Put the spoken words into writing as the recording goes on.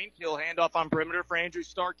He'll hand off on perimeter for Andrew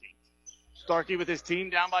Starkey. Starkey with his team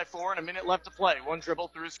down by 4 and a minute left to play. One dribble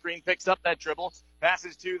through his screen, picks up that dribble,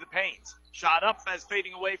 passes to the paint. Shot up as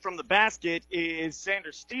fading away from the basket is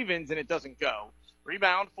Sanders Stevens, and it doesn't go.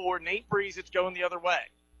 Rebound for Nate Breeze. It's going the other way.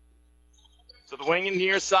 So the wing in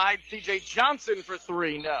near side, C.J. Johnson for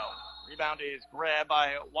 3. No. Rebound is grabbed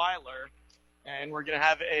by Weiler, and we're going to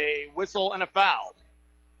have a whistle and a foul.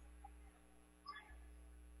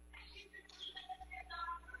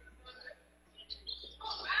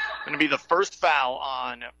 Going to be the first foul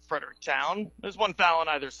on Fredericktown. There's one foul on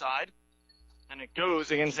either side, and it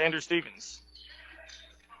goes against Andrew Stevens.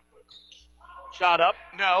 Shot up,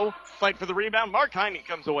 no. Fight for the rebound. Mark Heine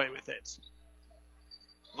comes away with it.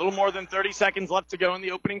 A little more than 30 seconds left to go in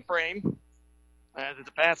the opening frame. As it's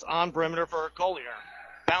a pass on perimeter for Collier.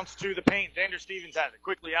 Bounce to the paint. Andrew Stevens has it.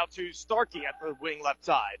 Quickly out to Starkey at the wing left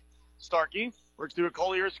side. Starkey works through a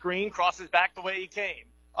Collier screen, crosses back the way he came.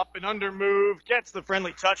 Up and under move, gets the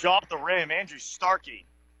friendly touch off the rim. Andrew Starkey.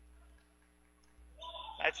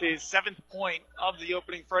 That's his 7th point of the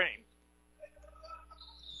opening frame.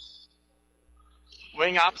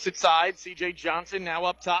 Wing opposite side, C.J. Johnson now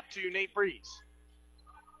up top to Nate Breeze.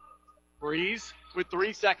 Breeze with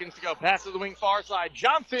 3 seconds to go. Pass to the wing far side.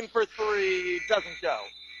 Johnson for 3. Doesn't go.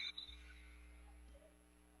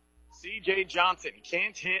 C.J. Johnson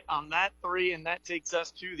can't hit on that 3, and that takes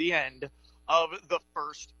us to the end of the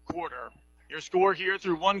first quarter. Your score here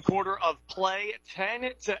through one quarter of play,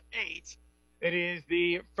 10-8. It is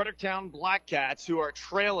the Fredericktown Black Cats who are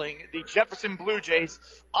trailing the Jefferson Blue Jays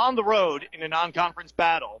on the road in a non-conference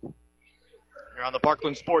battle. You're on the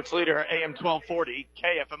Parkland Sports Leader, AM 1240,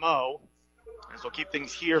 KFMO. As we'll keep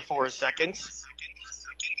things here for a second.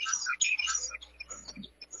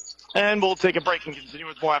 And we'll take a break and continue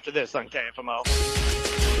with more after this on KFMO.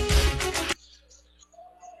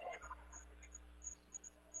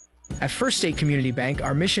 At First State Community Bank,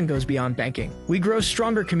 our mission goes beyond banking. We grow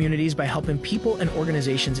stronger communities by helping people and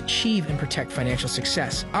organizations achieve and protect financial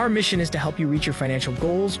success. Our mission is to help you reach your financial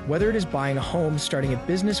goals, whether it is buying a home, starting a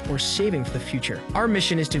business, or saving for the future. Our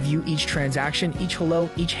mission is to view each transaction, each hello,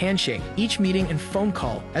 each handshake, each meeting and phone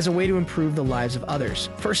call as a way to improve the lives of others.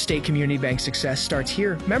 First State Community Bank success starts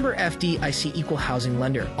here. Member FDIC Equal Housing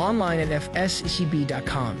Lender. Online at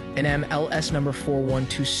fscb.com. And MLS number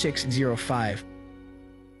 412605.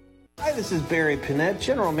 Hi, this is Barry Pinette,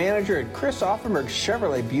 General Manager at Chris Offenberg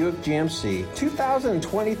Chevrolet Buick GMC.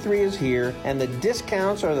 2023 is here, and the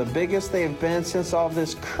discounts are the biggest they've been since all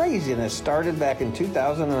this craziness started back in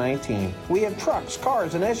 2019. We have trucks,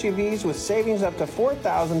 cars, and SUVs with savings up to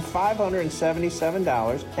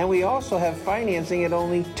 $4,577, and we also have financing at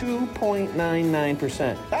only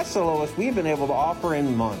 2.99%. That's the lowest we've been able to offer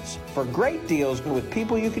in months. For great deals with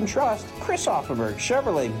people you can trust, Chris Offenberg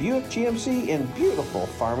Chevrolet Buick GMC in beautiful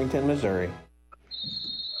Farmington, Missouri.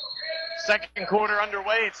 Second quarter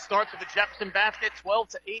underway. It starts with the Jefferson basket,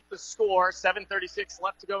 12-8 the score, 7:36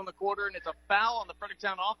 left to go in the quarter, and it's a foul on the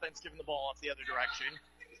Fredericktown offense giving the ball off the other direction.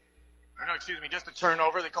 Or no, excuse me, just a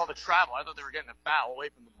turnover. They called a travel. I thought they were getting a foul away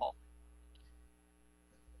from the ball.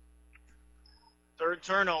 Third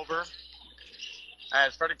turnover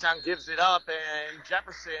as Fredericktown gives it up, and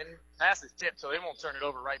Jefferson passes tipped, so they won't turn it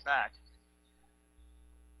over right back.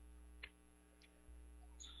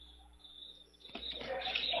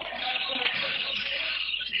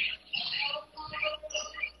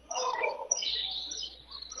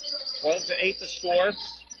 Twelve to 8 the score.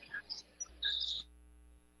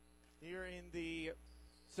 Here in the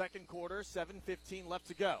second quarter, 7:15 left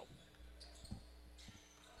to go.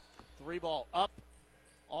 3 ball up,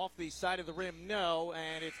 off the side of the rim, no,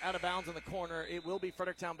 and it's out of bounds in the corner. It will be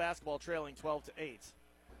Fredericktown basketball trailing 12-8.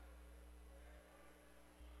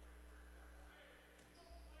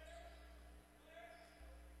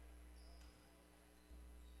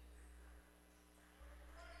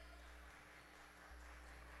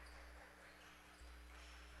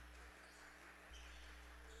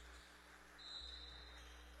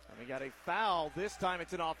 We got a foul. This time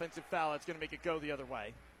it's an offensive foul. It's going to make it go the other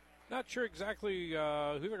way. Not sure exactly who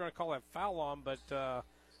they're going to call that foul on, but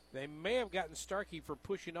they may have gotten Starkey for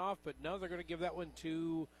pushing off, but no, they're going to give that one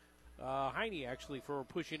to Heine, actually, for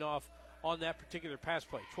pushing off on that particular pass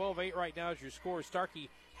play. 12-8 right now is your score. Starkey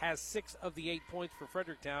has 6 of the 8 points for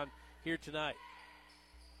Fredericktown here tonight.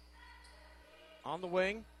 On the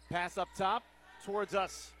wing, pass up top towards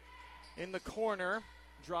us in the corner.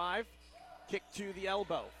 Drive. Kick to the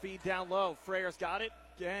elbow. Feed down low. Freier's got it.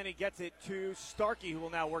 And he gets it to Starkey, who will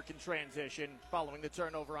now work in transition following the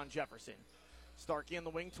turnover on Jefferson. Starkey in the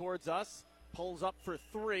wing towards us. Pulls up for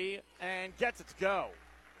 3 and gets it to go.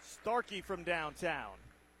 Starkey from downtown.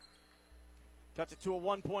 Cuts it to a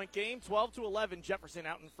 1-point game, 12-11, Jefferson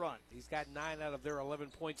out in front. He's got 9 out of their 11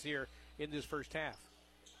 points here in this first half.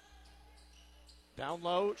 Down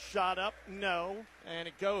low, shot up, no, and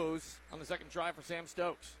it goes on the second try for Sam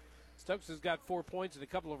Stokes. Stokes has got 4 points and a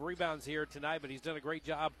couple of rebounds here tonight, but he's done a great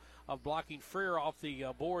job of blocking Freer off the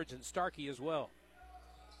boards, and Starkey as well.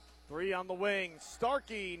 3 on the wing,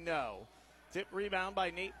 Starkey, no. Tip rebound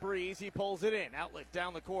by Nate Breeze, he pulls it in. Outlet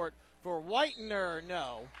down the court for Whitener,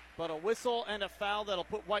 no. But a whistle and a foul that'll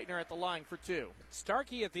put Whitener at the line for 2.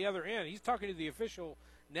 Starkey at the other end, he's talking to the official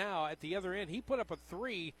now at the other end. He put up a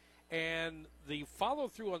 3, and the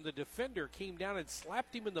follow-through on the defender came down and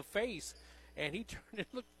slapped him in the face. And he turned and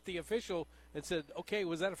looked at the official and said, okay,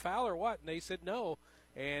 was that a foul or what? And they said no.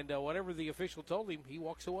 And whatever the official told him, he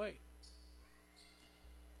walks away.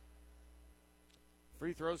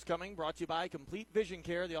 Free throws coming, brought to you by Complete Vision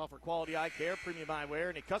Care. They offer quality eye care, premium eyewear,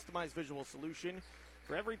 and a customized visual solution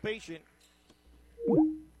for every patient.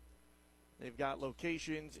 They've got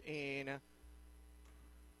locations in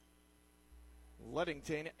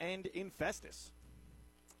Ludington and in Festus.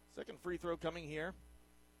 Second free throw coming here.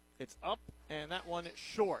 It's up, and that one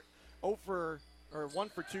short. 1 for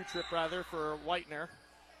 2 trip, rather, for Whitener.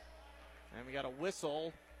 And we got a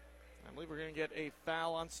whistle. I believe we're going to get a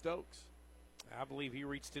foul on Stokes. I believe he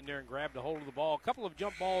reached in there and grabbed a hold of the ball. A couple of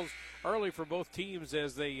jump balls early for both teams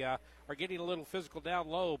as they are getting a little physical down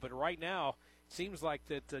low. But right now, it seems like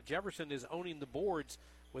that Jefferson is owning the boards,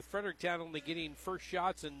 with Fredericktown only getting first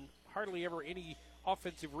shots and hardly ever any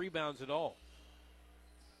offensive rebounds at all.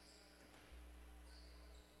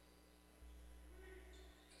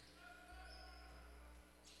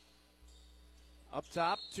 Up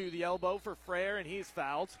top to the elbow for Frere, and he's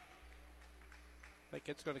fouled. I think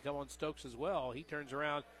it's going to come on Stokes as well. He turns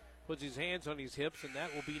around, puts his hands on his hips, and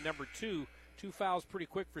that will be number 2. 2 fouls pretty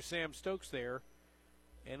quick for Sam Stokes there.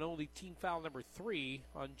 And only team foul number 3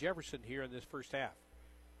 on Jefferson here in this first half.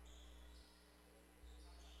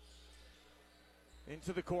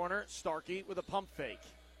 Into the corner, Starkey with a pump fake.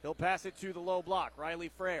 He'll pass it to the low block.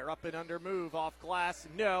 Riley Frere up and under move off glass.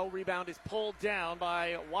 No, rebound is pulled down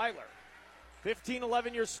by Weiler.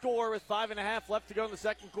 15-11 your score with 5.5 left to go in the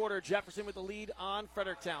second quarter. Jefferson with the lead on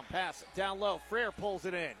Fredericktown. Pass down low. Frere pulls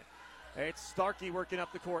it in. It's Starkey working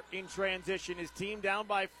up the court in transition. His team down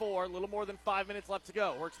by 4. A little more than 5 minutes left to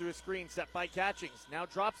go. Works through a screen set by Catchings. Now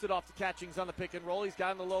drops it off to Catchings on the pick and roll. He's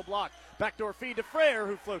got in the low block. Backdoor feed to Frere,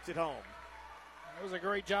 who floats it home. That was a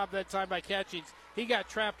great job that time by Catchings. He got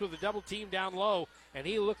trapped with a double team down low, and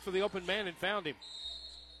he looked for the open man and found him.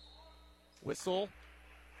 Whistle.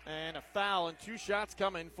 And a foul, and 2 shots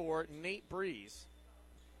coming for Nate Breeze.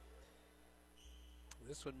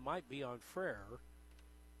 This one might be on Frere.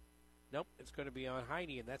 Nope, it's going to be on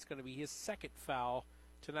Heine, and that's going to be his second foul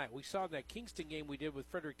tonight. We saw in that Kingston game we did with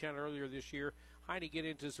Fredericktown earlier this year, Heine get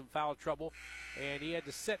into some foul trouble, and he had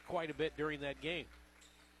to set quite a bit during that game.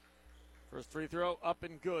 First free throw up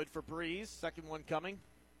and good for Breeze. Second one coming.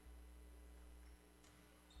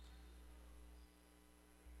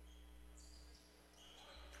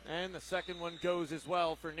 And the second one goes as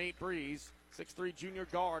well for Nate Breeze, 6'3" junior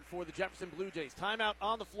guard for the Jefferson Blue Jays. Timeout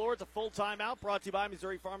on the floor. It's a full timeout brought to you by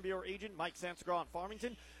Missouri Farm Bureau agent Mike Sansegraw in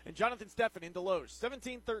Farmington and Jonathan Steffen in Deloge.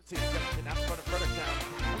 17-13, Jefferson out in front of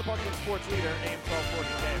Fredericktown on the Parkland Sports Leader, AM 1240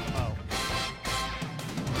 KFMO.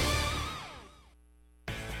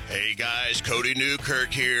 Hey guys, Cody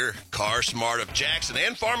Newkirk here. Car Smart of Jackson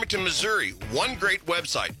and Farmington, Missouri. One great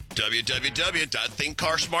website,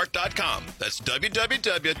 www.thinkcarsmart.com. That's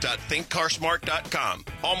www.thinkcarsmart.com.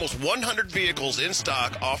 Almost 100 vehicles in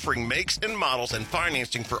stock, offering makes and models and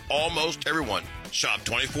financing for almost everyone. Shop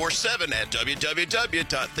 24/7 at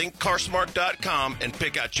www.thinkcarsmart.com and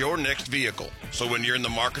pick out your next vehicle. So when you're in the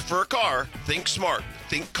market for a car, think smart.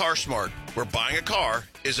 Think Car Smart, where buying a car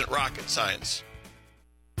isn't rocket science.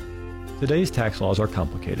 Today's tax laws are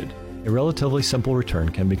complicated. A relatively simple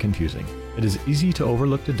return can be confusing. It is easy to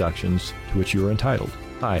overlook deductions to which you are entitled.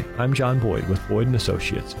 Hi, I'm John Boyd with Boyd &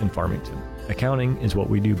 Associates in Farmington. Accounting is what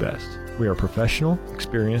we do best. We are professional,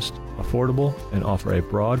 experienced, affordable, and offer a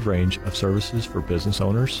broad range of services for business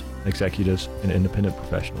owners, executives, and independent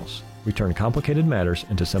professionals. We turn complicated matters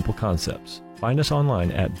into simple concepts. Find us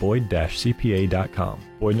online at boyd-cpa.com.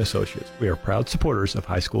 Boyd & Associates. We are proud supporters of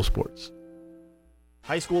high school sports.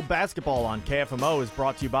 High school basketball on KFMO is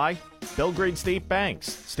brought to you by Belgrade State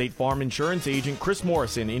Banks, State Farm Insurance Agent Chris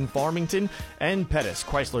Morrison in Farmington, and Pettis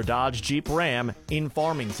Chrysler Dodge Jeep Ram in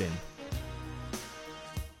Farmington.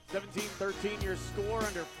 17-13 your score,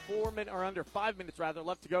 under 5 minutes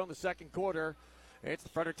left to go in the second quarter. It's the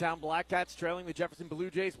Fredericktown Blackcats trailing the Jefferson Blue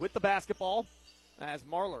Jays with the basketball. as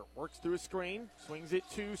Marler works through a screen, swings it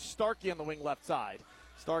to Starkey on the wing left side.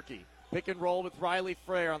 Starkey, pick and roll with Riley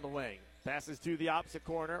Frere on the wing. Passes to the opposite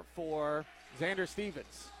corner for Xander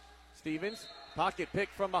Stevens. Stevens, pocket pick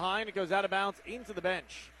from behind. It goes out of bounds into the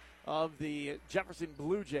bench of the Jefferson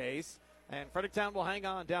Blue Jays. And Fredericktown will hang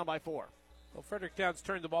on down by 4. Well, Fredericktown's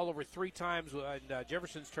turned the ball over 3 times, and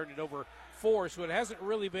Jefferson's turned it over 4, so it hasn't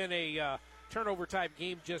really been a turnover-type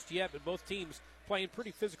game just yet, but both teams playing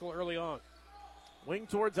pretty physical early on. Wing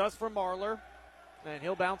towards us from Marler, and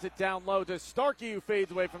he'll bounce it down low to Starkey, who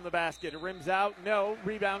fades away from the basket. It rims out, no.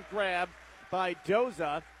 Rebound grab by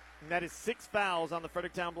Doza, and that is 6 fouls on the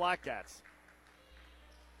Fredericktown Blackcats.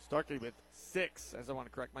 Starkey with 6, as I want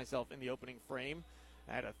to correct myself, in the opening frame.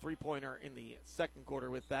 Had a 3-pointer in the second quarter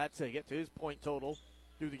with that to get to his point total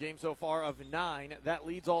through the game so far of 9. That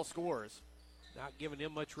leads all scorers. Not giving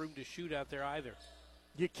him much room to shoot out there either.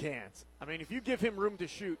 You can't. I mean, if you give him room to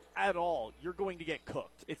shoot at all, you're going to get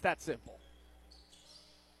cooked. It's that simple.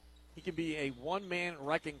 He can be a one-man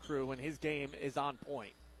wrecking crew when his game is on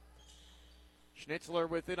point. Schnitzler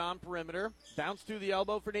with it on perimeter. Bounce to the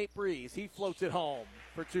elbow for Nate Breeze. He floats it home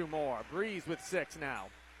for 2 more. Breeze with 6 now.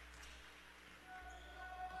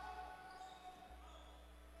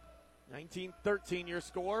 19-13 your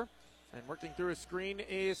score. And working through a screen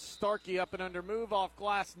is Starkey. Up and under move off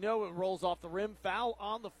glass. No, it rolls off the rim. Foul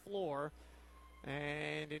on the floor.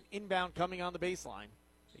 And an inbound coming on the baseline.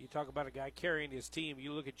 You talk about a guy carrying his team.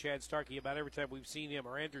 You look at Chad Starkey about every time we've seen him,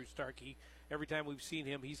 or Andrew Starkey, every time we've seen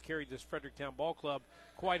him, he's carried this Fredericktown ball club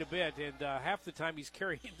quite a bit. And half the time he's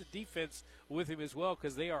carrying the defense with him as well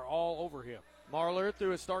because they are all over him. Marler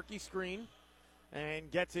through a Starkey screen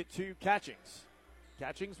and gets it to Catchings.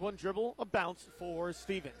 Catchings, 1 dribble, a bounce for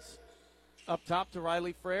Stevens. Up top to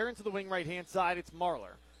Riley Frere, into the wing right-hand side, it's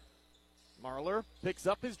Marler. Marler picks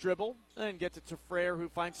up his dribble and gets it to Frere, who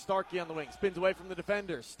finds Starkey on the wing. Spins away from the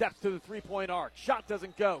defender, steps to the three-point arc. Shot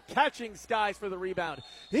doesn't go. Catching skies for the rebound.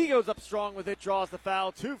 He goes up strong with it, draws the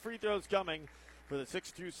foul. 2 free throws coming for the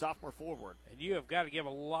 6'2 sophomore forward. And you have got to give a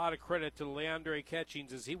lot of credit to Leandre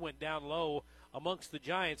Catchings as he went down low amongst the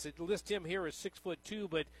Giants. It lists him here as 6'2",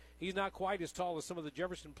 but he's not quite as tall as some of the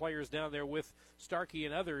Jefferson players down there with Starkey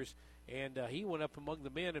and others. And he went up among the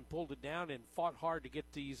men and pulled it down and fought hard to get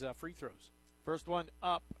these free throws. First one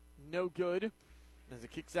up, no good. As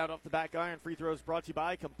it kicks out off the back iron, free throws brought to you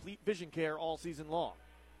by Complete Vision Care all season long.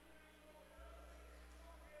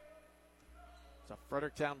 It's a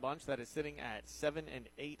Fredericktown bunch that is sitting at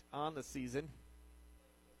 7-8 on the season.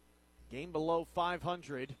 Game below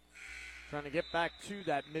 500. Trying to get back to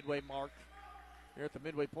that midway mark here at the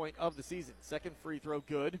midway point of the season. Second free throw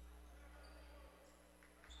good.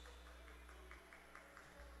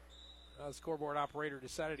 The scoreboard operator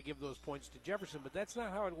decided to give those points to Jefferson, but that's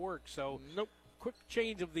not how it works. So, nope. Quick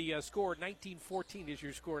change of the score. 19-14 is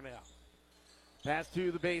your score now. Pass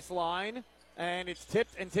to the baseline, and it's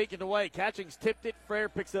tipped and taken away. Catchings tipped it. Frere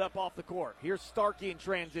picks it up off the court. Here's Starkey in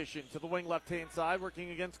transition to the wing left-hand side,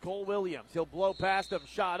 working against Cole Williams. He'll blow past him.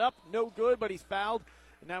 Shot up, no good, but he's fouled.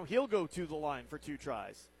 And now he'll go to the line for 2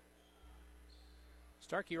 tries.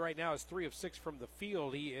 Starkey right now is 3 of 6 from the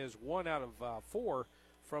field. He is 1 out of 4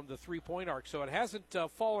 from the three-point arc. So it hasn't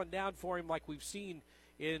fallen down for him like we've seen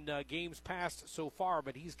in games past so far,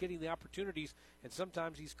 but he's getting the opportunities, and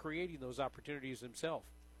sometimes he's creating those opportunities himself.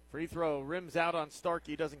 Free throw rims out on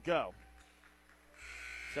Starkey, doesn't go.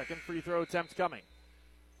 Second free throw attempt coming.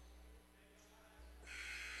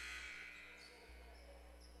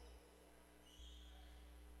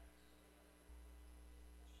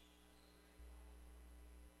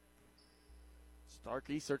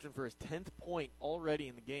 Starkey searching for his 10th point already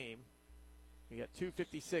in the game. We got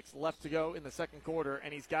 2:56 left to go in the second quarter,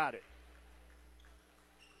 and he's got it.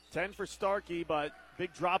 10 for Starkey, but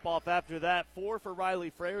big drop-off after that. 4 for Riley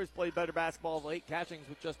Frere, who's played better basketball of late. Catchings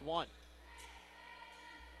with just 1.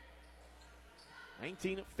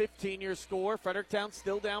 19-15 your score. Fredericktown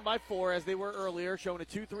still down by 4 as they were earlier, showing a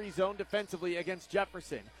 2-3 zone defensively against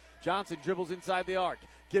Jefferson. Johnson dribbles inside the arc,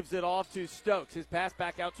 gives it off to Stokes. His pass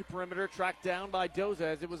back out to perimeter, tracked down by Doza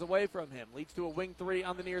as it was away from him. Leads to a wing 3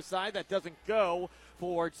 on the near side. That doesn't go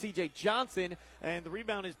for C.J. Johnson, and the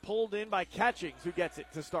rebound is pulled in by Catchings, who gets it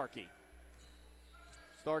to Starkey.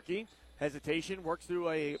 Starkey, hesitation, works through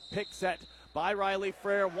a pick set by Riley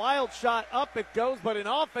Frere. Wild shot, up it goes, but an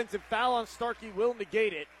offensive foul on Starkey will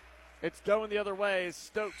negate it. It's going the other way as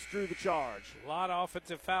Stokes drew the charge. A lot of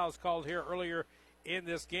offensive fouls called here earlier in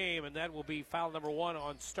this game, and that will be foul number 1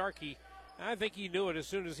 on Starkey. I think he knew it. As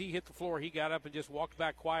soon as he hit the floor, he got up and just walked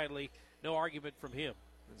back quietly. No argument from him.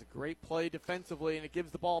 It's a great play defensively, and it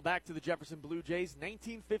gives the ball back to the Jefferson Blue Jays.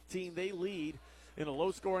 19-15, they lead in a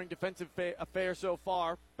low-scoring defensive affair so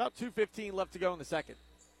far. About 2:15 left to go in the second.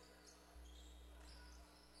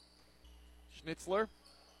 Schnitzler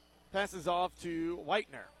passes off to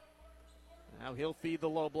Whitener. Now he'll feed the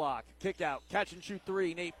low block. Kick out, catch and shoot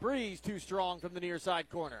three. Nate Breeze too strong from the near side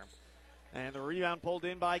corner. And the rebound pulled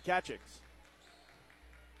in by Catchings.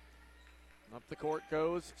 Up the court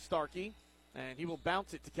goes Starkey, and he will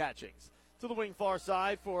bounce it to Catchings. To the wing far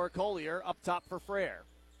side for Collier, up top for Frere.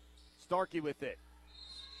 Starkey with it.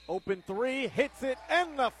 Open three, hits it,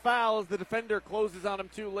 and the foul as the defender closes on him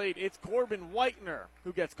too late. It's Corbin Whitener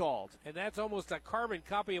who gets called. And that's almost a carbon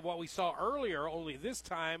copy of what we saw earlier, only this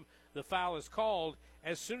time the foul is called.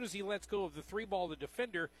 As soon as he lets go of the three ball, the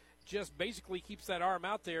defender just basically keeps that arm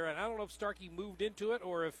out there. And I don't know if Starkey moved into it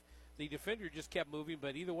or if the defender just kept moving,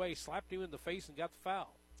 but either way, slapped him in the face and got the foul.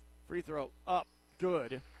 Free throw up,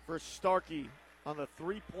 good for Starkey on the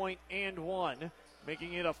 3-point and one,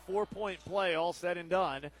 making it a 4-point play, all said and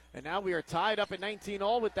done. And now we are tied up at 19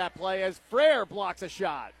 all with that play as Frere blocks a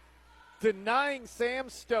shot, denying Sam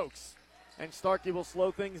Stokes. And Starkey will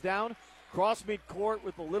slow things down. Cross midcourt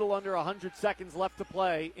with a little under 100 seconds left to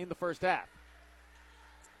play in the first half.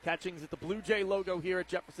 Catchings at the Blue Jay logo here at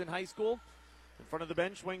Jefferson High School. In front of the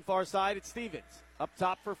bench, wing far side, it's Stevens. Up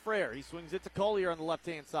top for Frere. He swings it to Collier on the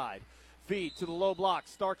left-hand side. Feed to the low block.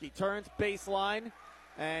 Starkey turns, baseline.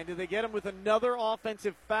 And did they get him with another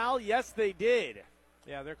offensive foul? Yes, they did.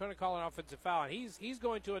 Yeah, they're going to call an offensive foul. And he's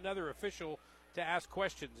going to another official to ask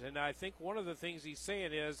questions. And I think one of the things he's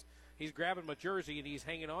saying is he's grabbing my jersey and he's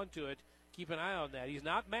hanging on to it. Keep an eye on that. He's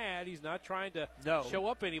not mad. He's not trying to show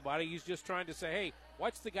up anybody. He's just trying to say, hey,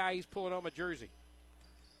 watch the guy. He's pulling on my jersey.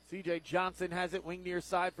 C.J. Johnson has it wing near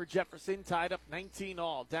side for Jefferson, tied up 19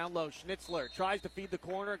 all. Down low, Schnitzler tries to feed the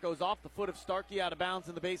corner, goes off the foot of Starkey out of bounds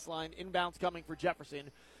in the baseline. Inbounds coming for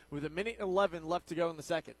Jefferson with 1:11 left to go in the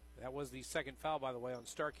second. That was the second foul, by the way, on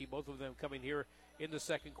Starkey. Both of them coming here in the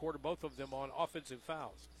second quarter, both of them on offensive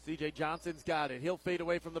fouls. C.J. Johnson's got it. He'll fade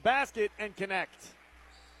away from the basket and connect.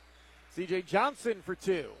 C.J. Johnson for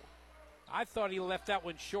two. I thought he left that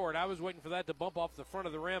one short. I was waiting for that to bump off the front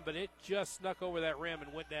of the rim, but it just snuck over that rim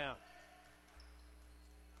and went down.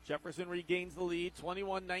 Jefferson regains the lead,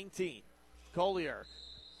 21-19. Collier,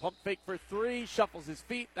 pump fake for three, shuffles his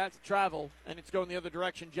feet. That's a travel, and it's going the other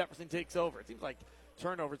direction. Jefferson takes over. It seems like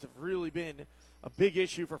turnovers have really been a big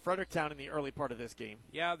issue for Fredericktown in the early part of this game.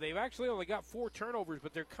 Yeah, they've actually only got 4 turnovers,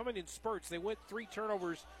 but they're coming in spurts. They went 3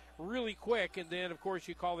 turnovers really quick, and then, of course,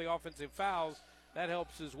 you call the offensive fouls. That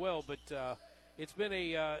helps as well, but it's been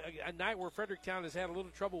a night where Fredericktown has had a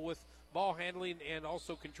little trouble with ball handling and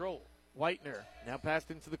also control. Whitener now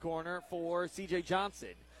passed into the corner for C.J. Johnson.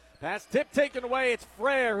 Pass tip taken away. It's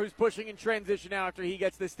Frere who's pushing in transition now after he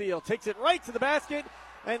gets the steal. Takes it right to the basket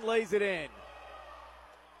and lays it in.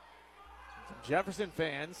 Some Jefferson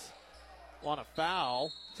fans want a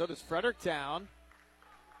foul. So does Fredericktown.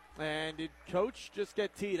 And did Coach just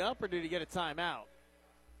get teed up or did he get a timeout?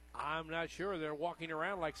 I'm not sure. They're walking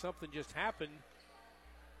around like something just happened.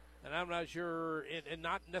 And I'm not sure, and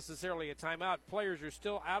not necessarily a timeout. Players are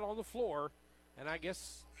still out on the floor, and I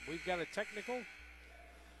guess we've got a technical.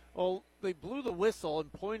 Well, they blew the whistle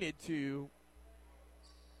and pointed to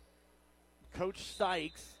Coach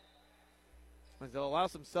Sykes. As they'll allow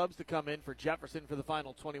some subs to come in for Jefferson for the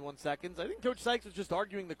final 21 seconds. I think Coach Sykes was just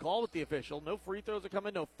arguing the call with the official. No free throws are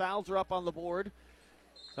coming. No fouls are up on the board.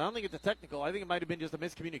 So I don't think it's a technical. I think it might have been just a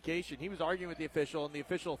miscommunication. He was arguing with the official, and the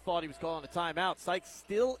official thought he was calling a timeout. Sykes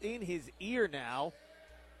still in his ear now,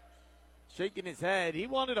 shaking his head. He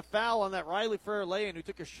wanted a foul on that Riley Frere lay-in who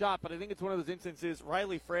took a shot, but I think it's one of those instances.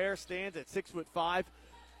 Riley Frere stands at 6'5".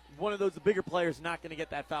 One of those bigger players not going to get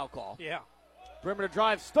that foul call. Yeah. Perimeter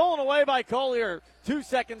drive stolen away by Collier. 2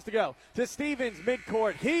 seconds to go. To Stevens,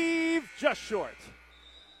 midcourt. Heave, just short.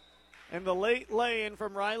 And the late lay-in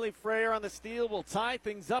from Riley Frere on the steal will tie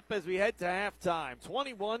things up as we head to halftime.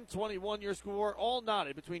 21-21 your score, all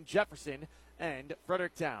knotted between Jefferson and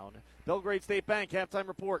Fredericktown. Belgrade State Bank halftime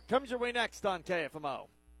report comes your way next on KFMO.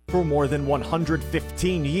 For more than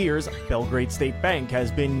 115 years, Belgrade State Bank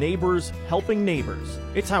has been neighbors helping neighbors.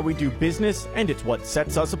 It's how we do business, and it's what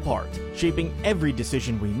sets us apart, shaping every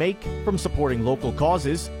decision we make, from supporting local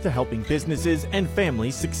causes to helping businesses and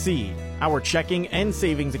families succeed. Our checking and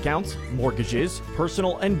savings accounts, mortgages,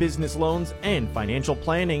 personal and business loans, and financial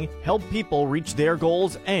planning help people reach their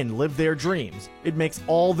goals and live their dreams. It makes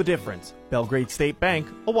all the difference. Belgrade State Bank,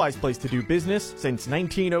 a wise place to do business since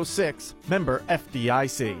 1906. Member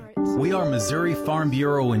FDIC. We are Missouri Farm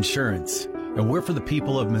Bureau Insurance, and we're for the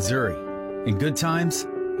people of Missouri. In good times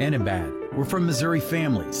and in bad. We're for Missouri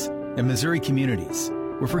families and Missouri communities.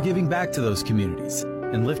 We're for giving back to those communities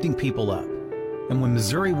and lifting people up. And when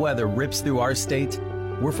Missouri weather rips through our state,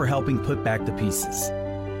 we're for helping put back the pieces.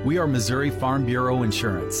 We are Missouri Farm Bureau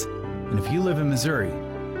Insurance. And if you live in Missouri,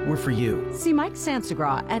 we're for you. See Mike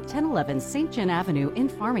Sansagra at 1011 St. John Avenue in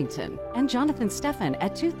Farmington and Jonathan Steffen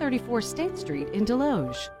at 234 State Street in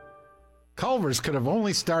Deloge. Culver's could have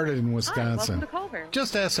only started in Wisconsin. Hi, welcome to Culver's.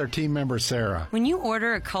 Just ask our team member, Sarah. When you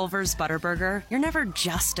order a Culver's Butterburger, you're never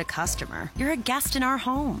just a customer. You're a guest in our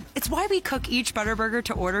home. It's why we cook each Butterburger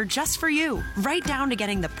to order just for you, right down to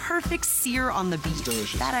getting the perfect sear on the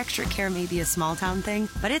beef. That extra care may be a small town thing,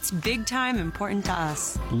 but it's big time important to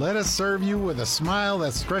us. Let us serve you with a smile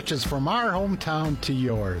that stretches from our hometown to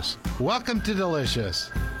yours. Welcome to Delicious.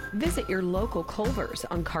 Visit your local Culver's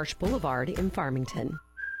on Karsh Boulevard in Farmington.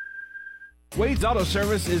 Wade's Auto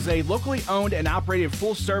Service is a locally owned and operated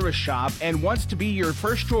full-service shop and wants to be your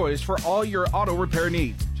first choice for all your auto repair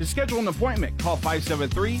needs. To schedule an appointment, call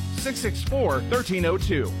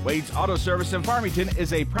 573-664-1302. Wade's Auto Service in Farmington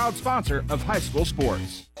is a proud sponsor of high school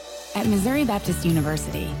sports. At Missouri Baptist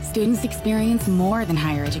University, students experience more than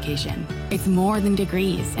higher education. It's more than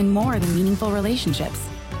degrees and more than meaningful relationships.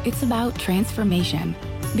 It's about transformation.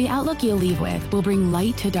 The outlook you'll leave with will bring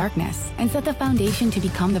light to darkness and set the foundation to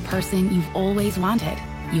become the person you've always wanted,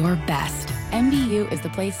 your best. MBU is the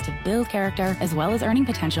place to build character as well as earning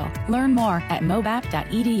potential. Learn more at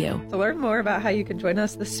mobap.edu. To learn more about how you can join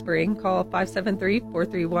us this spring, call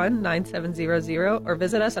 573-431-9700 or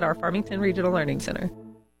visit us at our Farmington Regional Learning Center.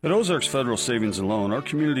 At Ozarks Federal Savings and Loan, our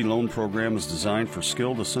community loan program is designed for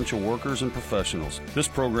skilled essential workers and professionals. This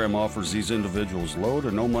program offers these individuals low to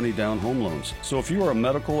no money down home loans. So if you are a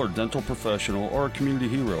medical or dental professional or a community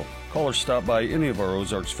hero, call or stop by any of our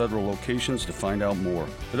Ozarks Federal locations to find out more.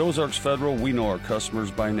 At Ozarks Federal, we know our customers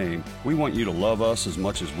by name. We want you to love us as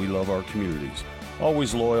much as we love our communities.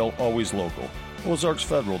 Always loyal, always local. Ozarks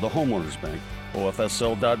Federal, the homeowners bank.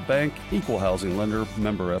 OFSL.bank, equal housing lender,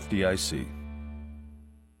 member FDIC.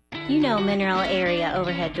 You know Mineral Area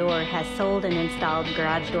Overhead Door has sold and installed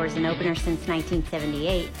garage doors and openers since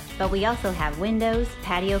 1978, but we also have windows,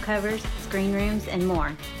 patio covers, screen rooms, and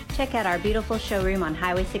more. Check out our beautiful showroom on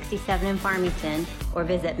Highway 67 in Farmington or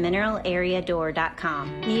visit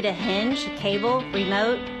mineralareadoor.com. Need a hinge, cable,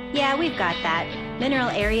 remote? Yeah, we've got that. Mineral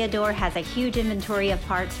Area Door has a huge inventory of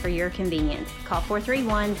parts for your convenience. Call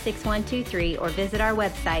 431-6123 or visit our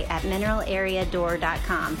website at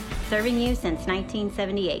mineralareadoor.com. Serving you since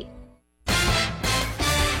 1978.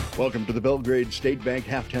 Welcome to the Belgrade State Bank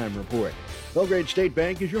Halftime Report. Belgrade State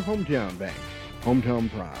Bank is your hometown bank.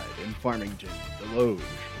 Hometown pride in Farmington, Deloge,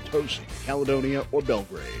 Potosi, Caledonia, or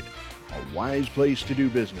Belgrade. A wise place to do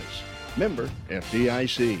business. Member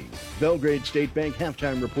FDIC. Belgrade State Bank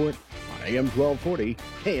Halftime Report on AM 1240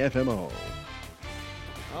 KFMO.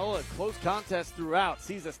 Oh, a close contest throughout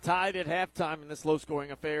sees us tied at halftime in this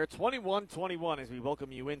low-scoring affair, 21-21, as we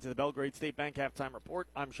welcome you into the Belgrade State Bank Halftime Report.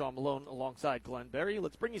 I'm Sean Malone alongside Glenn Berry.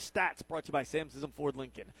 Let's bring you stats brought to you by Sam Sism Ford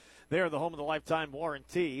Lincoln. They are the home of the lifetime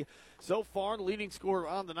warranty. So far, the leading scorer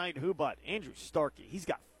on the night, who but? Andrew Starkey. He's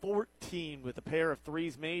got 14 with a pair of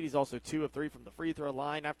threes made. He's also 2 of 3 from the free throw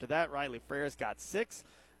line. After that, Riley Freres got 6.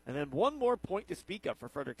 And then one more point to speak of for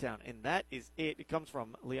Fredericktown, and that is it. It comes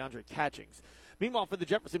from Leandre Catchings. Meanwhile, for the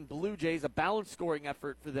Jefferson Blue Jays, a balanced scoring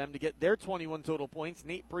effort for them to get their 21 total points.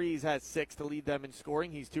 Nate Breeze has 6 to lead them in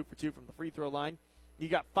scoring. He's 2 for 2 from the free throw line. You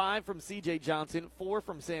got 5 from C.J. Johnson, 4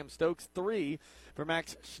 from Sam Stokes, 3 for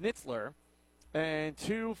Max Schnitzler, and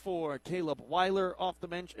 2 for Caleb Weiler off the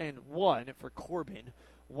bench, and 1 for Corbin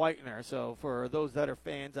Whitener. So for those that are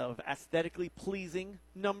fans of aesthetically pleasing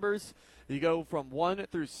numbers, you go from 1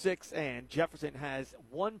 through 6, and Jefferson has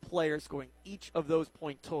 1 player scoring each of those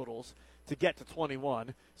point totals to get to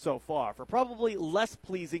 21 so far. For probably less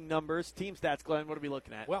pleasing numbers, team stats, Glenn, what are we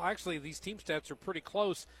looking at? Well, actually, these team stats are pretty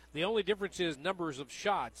close. The only difference is numbers of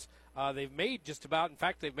shots. They've made just about, in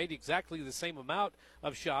fact, they've made exactly the same amount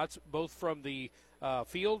of shots, both from the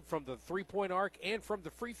field, from the three-point arc, and from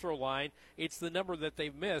the free throw line. It's the number that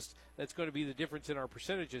they've missed that's going to be the difference in our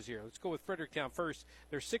percentages here. Let's go with Fredericktown first.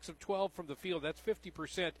 They're 6 of 12 from the field. That's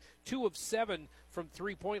 50%. 2 of 7 from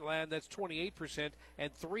three-point land. That's 28%.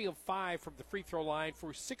 And 3 of 5 from the free throw line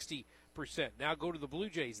for 60%. Now go to the Blue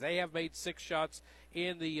Jays. They have made 6 shots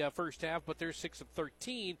in the first half, but they're 6 of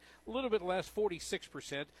 13. A little bit less,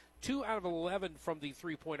 46%. 2 out of 11 from the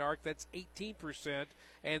three-point arc, that's 18%,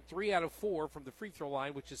 and 3 out of 4 from the free throw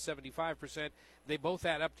line, which is 75%. They both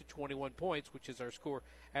add up to 21 points, which is our score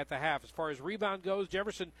at the half. As far as rebound goes,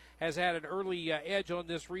 Jefferson has had an early edge on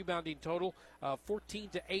this rebounding total,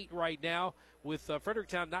 14-8 right now, with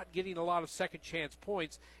Fredericktown not getting a lot of second-chance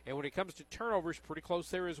points. And when it comes to turnovers, pretty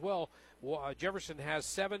close there as well. Jefferson has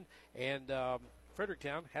 7, and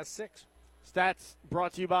Fredericktown has 6. Stats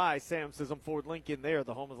brought to you by Sam Sism Ford Lincoln. They're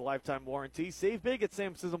the home of the lifetime warranty. Save big at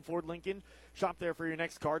Sam Sism Ford Lincoln. Shop there for your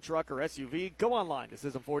next car, truck, or SUV. Go online to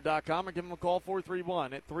SismFord.com or give them a call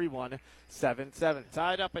 431-3177.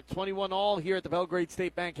 Tied up at 21 all here at the Belgrade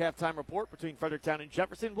State Bank halftime report between Fredericktown and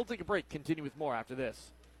Jefferson. We'll take a break. Continue with more after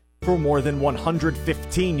this. For more than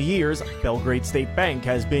 115 years, Belgrade State Bank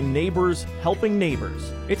has been neighbors helping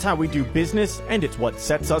neighbors. It's how we do business, and it's what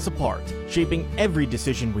sets us apart, shaping every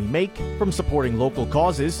decision we make, from supporting local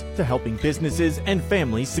causes to helping businesses and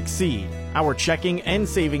families succeed. Our checking and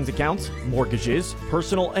savings accounts, mortgages,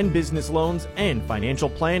 personal and business loans, and financial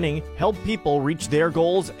planning help people reach their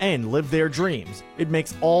goals and live their dreams. It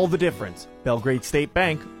makes all the difference. Belgrade State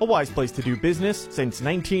Bank, a wise place to do business since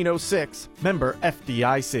 1906. Member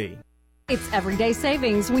FDIC. It's everyday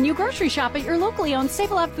savings when you grocery shop at your locally owned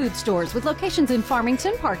Save-A-Lot food stores with locations in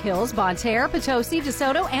Farmington, Park Hills, Bonne Terre, Potosi,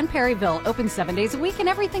 DeSoto, and Perryville. Open 7 days a week and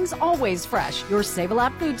everything's always fresh. Your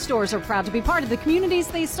Save-A-Lot food stores are proud to be part of the communities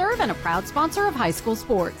they serve and a proud sponsor of high school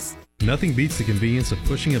sports. Nothing beats the convenience of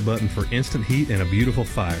pushing a button for instant heat and a beautiful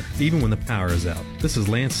fire, even when the power is out. This is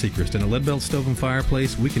Lance Sechrist, and at Leadbelt Stove and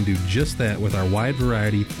Fireplace, we can do just that with our wide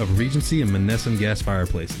variety of Regency and Monessen gas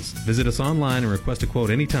fireplaces. Visit us online and request a quote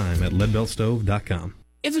anytime at leadbeltstove.com.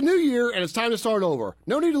 It's a new year, and it's time to start over.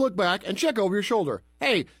 No need to look back and check over your shoulder.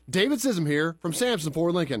 Hey, David Sism here from Samson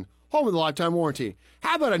Ford Lincoln, home of the lifetime warranty.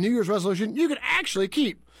 How about a New Year's resolution you can actually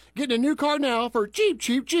keep? Getting a new car now for cheap,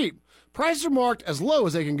 cheap, cheap. Prices are marked as low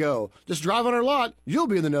as they can go. Just drive on our lot, you'll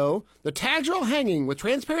be in the know. The tags are all hanging with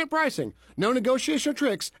transparent pricing, no negotiation or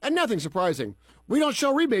tricks, and nothing surprising. We don't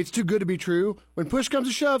show rebates too good to be true. When push comes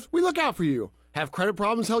to shove, we look out for you. Have credit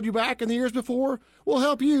problems held you back in the years before? We'll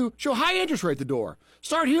help you show high interest rate at the door.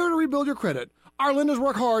 Start here to rebuild your credit. Our lenders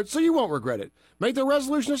work hard so you won't regret it. Make the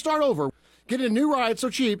resolution to start over. Get a new ride so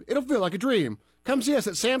cheap it'll feel like a dream. Come see us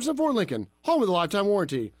at Samson Ford Lincoln, home of the lifetime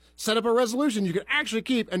warranty. Set up a resolution you can actually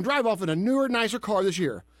keep and drive off in a newer, nicer car this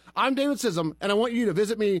year. I'm David Sism, and I want you to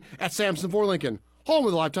visit me at Samson Ford Lincoln, home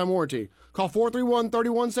of the lifetime warranty. Call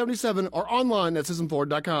 431-3177 or online at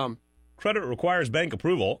SismFord.com. Credit requires bank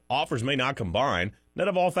approval. Offers may not combine. Net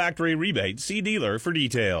of all factory rebates. See dealer for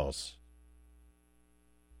details.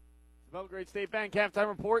 Belgrade State Bank halftime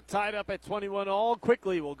report tied up at 21 all.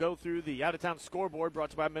 Quickly, we'll go through the out-of-town scoreboard brought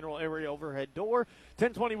to you by Mineral Area Overhead Door.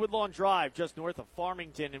 1020 Woodlawn Drive, just north of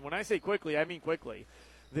Farmington. And when I say quickly, I mean quickly.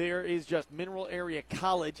 There is just Mineral Area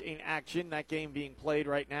College in action. That game being played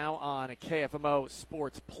right now on a KFMO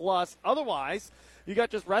Sports Plus. Otherwise, you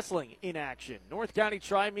got just wrestling in action. North County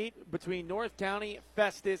Tri-Meet between North County,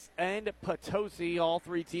 Festus, and Potosi. All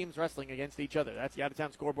three teams wrestling against each other. That's the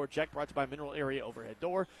out-of-town scoreboard check brought to you by Mineral Area Overhead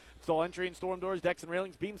Door. Install entry and storm doors, decks, and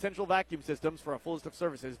railings, Beam Central Vacuum Systems. For a full list of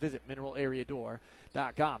services, visit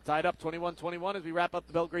mineralareadoor.com. Tied up 21-21 as we wrap up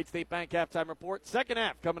the Belgrade State Bank halftime report. Second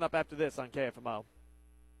half coming up after this on KFMO.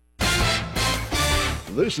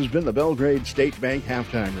 This has been the Belgrade State Bank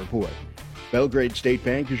halftime report. Belgrade State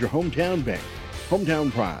Bank is your hometown bank.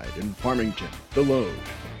 Hometown pride in Farmington, Deloge,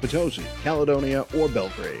 Potosi, Caledonia, or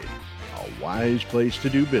Belgrade. A wise place to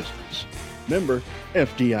do business. Member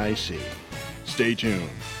FDIC. Stay tuned.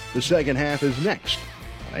 The second half is next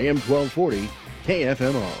on AM 1240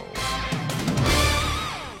 KFMO.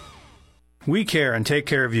 We care and take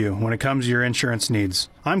care of you when it comes to your insurance needs.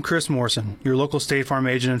 I'm Chris Morrison, your local State Farm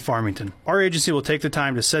agent in Farmington. Our agency will take the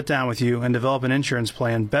time to sit down with you and develop an insurance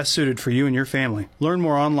plan best suited for you and your family. Learn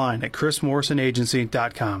more online at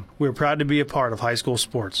chrismorrisonagency.com. We are proud to be a part of high school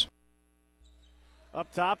sports.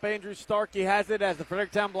 Up top, Andrew Starkey has it as the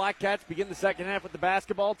Fredericktown Blackcats begin the second half with the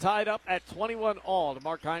basketball tied up at 21 all. To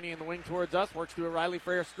Mark Heine in the wing towards us, works through a Riley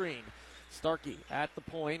Frere screen. Starkey at the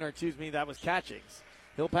point, that was Catchings.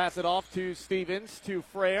 He'll pass it off to Stevens, to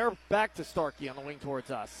Frere, back to Starkey on the wing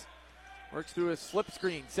towards us. Works through a slip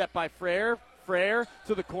screen set by Frere. Frere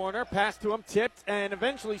to the corner, pass to him, tipped, and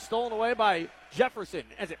eventually stolen away by Jefferson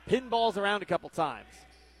as it pinballs around a couple times.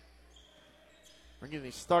 Bringing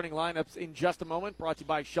the starting lineups in just a moment, brought to you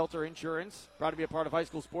by Shelter Insurance. Proud to be a part of high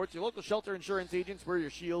school sports. Your local Shelter Insurance agents, we're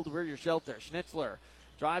your shield, we're your shelter. Schnitzler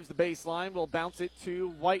drives the baseline, will bounce it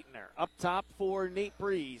to Whitener. Up top for Nate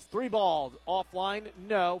Breeze. 3 balls, offline,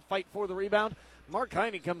 no. Fight for the rebound. Mark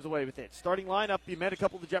Heine comes away with it. Starting lineup, you met a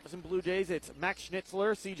couple of the Jefferson Blue Jays. It's Max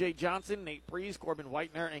Schnitzler, C.J. Johnson, Nate Breeze, Corbin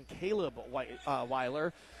Whitener, and Caleb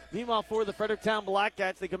Weiler. Meanwhile, for the Fredericktown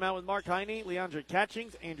Blackcats, they come out with Mark Heine, Leandre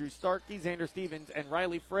Catchings, Andrew Starkey, Xander Stevens, and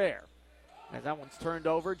Riley Frere. As that one's turned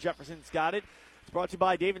over, Jefferson's got it. It's brought to you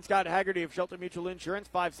by Dave and Scott Haggerty of Shelter Mutual Insurance,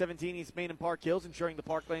 517 East Main and Park Hills, insuring the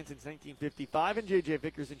parkland since 1955, and J.J.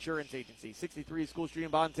 Vickers Insurance Agency, 63 School Street in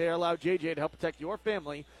Bonne Terre. Allow J.J. to help protect your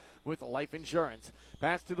family with life insurance.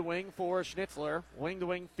 Pass to the wing for Schnitzler.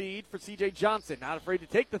 Wing-to-wing feed for C.J. Johnson. Not afraid to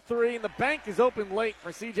take the three, and the bank is open late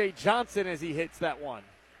for C.J. Johnson as he hits that one.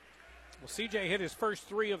 Well, C.J. hit his first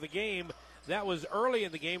three of the game. That was early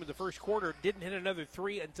in the game in the first quarter. Didn't hit another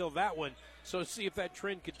three until that one. So see if that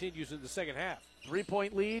trend continues in the second half.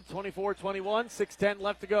 3-point lead, 24-21, 6:10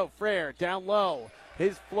 left to go. Frere down low.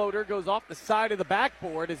 His floater goes off the side of the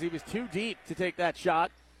backboard as he was too deep to take that shot.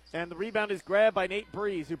 And the rebound is grabbed by Nate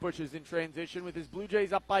Breeze, who pushes in transition with his Blue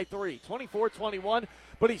Jays up by 3. 24-21,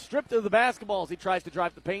 but he's stripped of the basketball as he tries to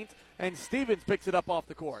drive the paint, and Stevens picks it up off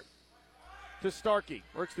the court. To Starkey.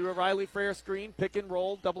 Works through a Riley Frere screen, pick and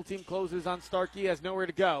roll. Double team closes on Starkey, has nowhere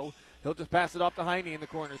to go. He'll just pass it off to Heine in the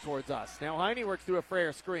corner towards us. Now Heine works through a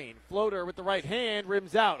Frere screen. Floater with the right hand,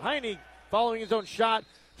 rims out. Heine following his own shot,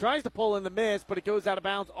 tries to pull in the miss, but it goes out of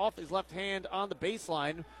bounds off his left hand on the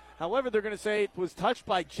baseline. However, they're going to say it was touched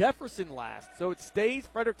by Jefferson last, so it stays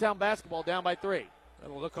Fredericktown basketball down by 3.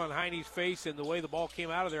 And a look on Heine's face and the way the ball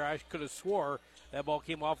came out of there, I could have swore that ball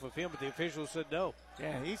came off of him, but the officials said no.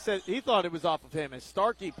 Yeah, he said he thought it was off of him as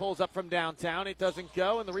Starkey pulls up from downtown. It doesn't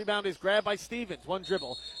go, and the rebound is grabbed by Stevens. One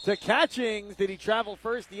dribble to Catchings. Did he travel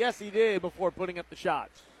first? Yes, he did before putting up the shot.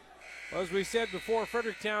 Well, as we said before,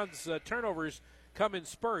 Fredericktown's turnovers come in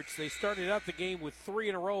spurts. They started out the game with 3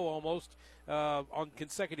 in a row almost on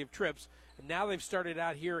consecutive trips. And now they've started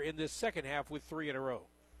out here in this second half with 3 in a row.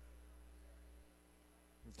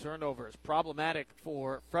 Turnovers problematic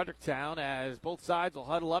for Fredericktown as both sides will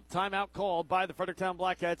huddle up. Timeout called by the Fredericktown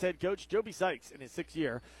Blackcats head coach Joby Sykes in his 6th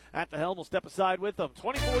year at the helm. Will step aside with them.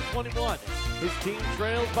 24-21. His team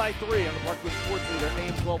trails by 3 on the Parkwood Sports Leader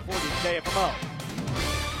AM 1240 KFMO.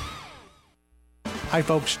 Hi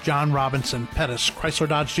folks, John Robinson, Pettis, Chrysler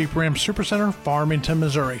Dodge Jeep Ram Supercenter, Farmington,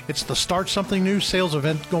 Missouri. It's the Start Something New sales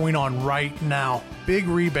event going on right now. Big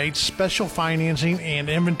rebates, special financing, and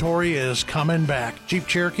inventory is coming back. Jeep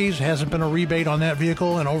Cherokees hasn't been a rebate on that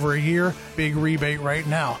vehicle in over a year. Big rebate right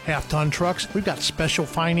now. Half-ton trucks, we've got special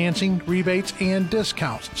financing, rebates, and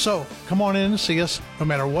discounts. So come on in and see us. No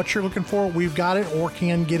matter what you're looking for, we've got it or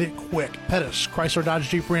can get it quick. Pettis, Chrysler Dodge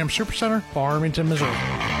Jeep Ram Supercenter, Farmington, Missouri.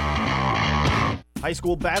 High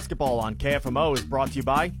school basketball on KFMO is brought to you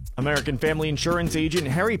by American Family Insurance agent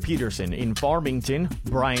Harry Peterson in Farmington,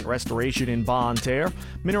 Bryant Restoration in Bonne Terre,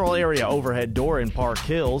 Mineral Area Overhead Door in Park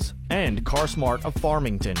Hills, and CarSmart of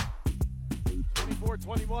Farmington.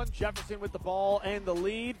 24-21, Jefferson with the ball and the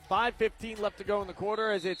lead. 5:15 left to go in the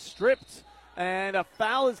quarter as it's stripped, and a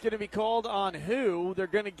foul is going to be called on who? They're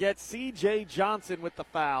going to get C.J. Johnson with the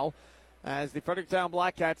foul as the Fredericktown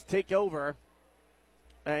Blackcats take over.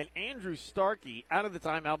 And Andrew Starkey, out of the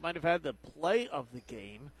timeout, might have had the play of the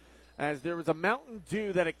game as there was a Mountain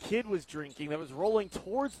Dew that a kid was drinking that was rolling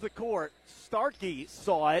towards the court. Starkey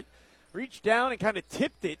saw it, reached down and kind of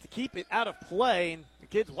tipped it to keep it out of play. And the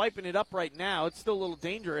kid's wiping it up right now. It's still a little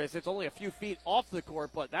dangerous. It's only a few feet off the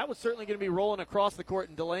court, but that was certainly going to be rolling across the court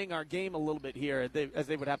and delaying our game a little bit here as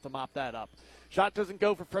they would have to mop that up. Shot doesn't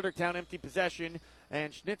go for Fredericktown, empty possession,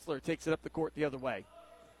 and Schnitzler takes it up the court the other way.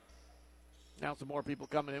 Now some more people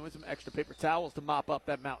coming in with some extra paper towels to mop up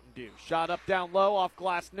that Mountain Dew. Shot up down low, off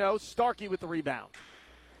glass, no. Starkey with the rebound.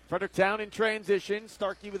 Fredericktown in transition.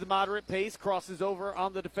 Starkey with a moderate pace, crosses over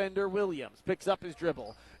on the defender, Williams. Picks up his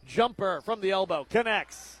dribble. Jumper from the elbow,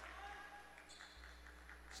 connects.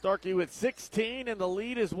 Starkey with 16, and the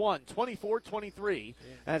lead is 24-23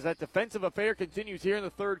 as that defensive affair continues here in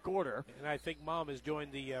the third quarter. And I think Mom has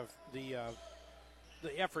joined the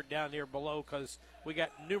effort down here below because we got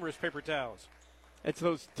numerous paper towels. It's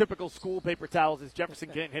those typical school paper towels as Jefferson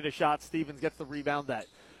can't hit a shot. Stevens gets the rebound that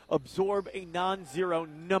absorb a non-zero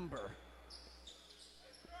number.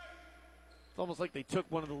 It's almost like they took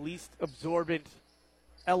one of the least absorbent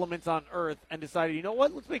elements on earth and decided, you know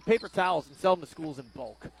what, let's make paper towels and sell them to schools in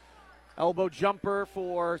bulk. Elbow jumper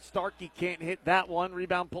for Starkey, can't hit that one.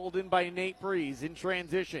 Rebound pulled in by Nate Breeze in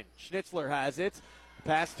transition. Schnitzler has it.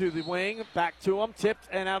 Pass to the wing, back to him, tipped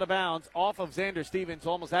and out of bounds. Off of Xander Stevens,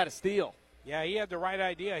 almost had a steal. Yeah, he had the right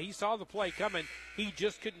idea. He saw the play coming. He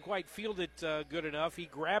just couldn't quite field it good enough. He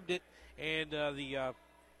grabbed it, and the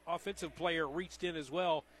offensive player reached in as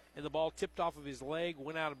well, and the ball tipped off of his leg,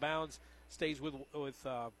 went out of bounds, stays with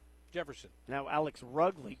Jefferson. Now Alex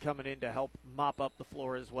Rugley coming in to help mop up the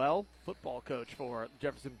floor as well, football coach for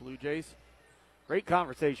Jefferson Blue Jays. Great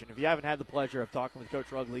conversation. If you haven't had the pleasure of talking with Coach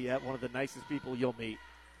Rugley yet, one of the nicest people you'll meet.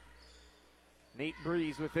 Nate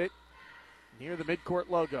Breeze with it near the midcourt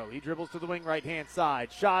logo. He dribbles to the wing right-hand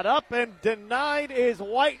side. Shot up and denied is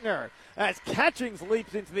Whitener as Catchings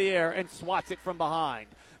leaps into the air and swats it from behind.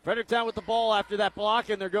 Fredericktown with the ball after that block,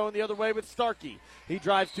 and they're going the other way with Starkey. He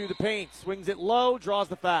drives to the paint, swings it low, draws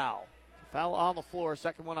the foul. Foul on the floor,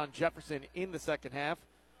 second one on Jefferson in the second half.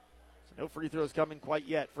 So no free throws coming quite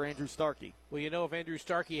yet for Andrew Starkey. Well, if Andrew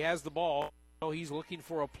Starkey has the ball, he's looking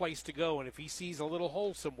for a place to go, and if he sees a little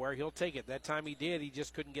hole somewhere, he'll take it. That time he did, he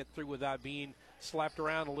just couldn't get through without being slapped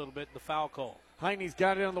around a little bit in the foul call. Heine's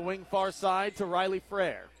got it on the wing far side to Riley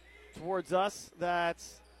Frere. Towards us,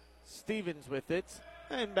 that's Stevens with it.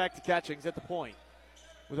 And back to Catchings at the point.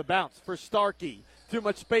 With a bounce for Starkey. Too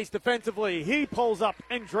much space defensively. He pulls up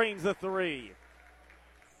and drains the three.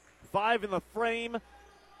 5 in the frame.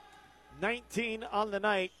 19 on the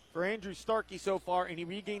night for Andrew Starkey so far, and he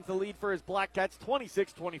regains the lead for his Black Cats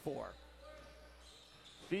 26-24.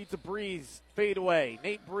 Feeds a Breeze, fade away.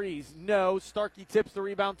 Nate Breeze, no. Starkey tips the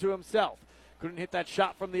rebound to himself. Couldn't hit that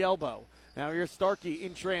shot from the elbow. Now here's Starkey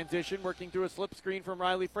in transition, working through a slip screen from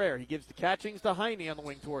Riley Frere. He gives the Catchings to Heine on the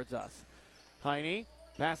wing towards us. Heine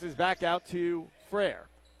passes back out to Frere.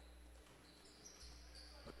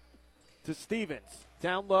 To Stevens.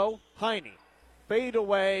 Down low, Heine. Fade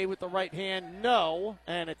away with the right hand, no.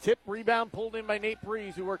 And a tip rebound pulled in by Nate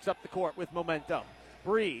Breeze, who works up the court with momentum.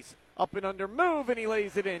 Breeze up and under move, and he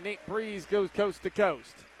lays it in. Nate Breeze goes coast to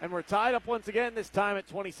coast. And we're tied up once again, this time at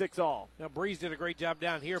 26 all. Now, Breeze did a great job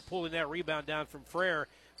down here pulling that rebound down from Frere.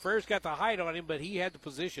 Frere's got the height on him, but he had the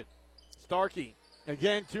position. Starkey,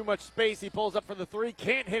 again, too much space. He pulls up for the three.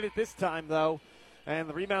 Can't hit it this time, though. And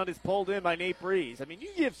the rebound is pulled in by Nate Breeze. I mean, you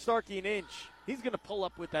give Starkey an inch, he's going to pull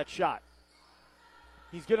up with that shot.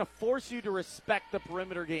 He's going to force you to respect the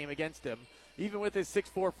perimeter game against him, even with his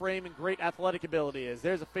 6'4 frame and great athletic ability.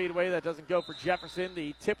 There's a fadeaway that doesn't go for Jefferson.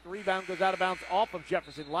 The tipped rebound goes out of bounds off of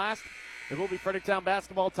Jefferson last. It will be Fredericktown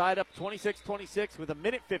basketball tied up 26-26 with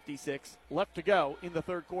 1:56 left to go in the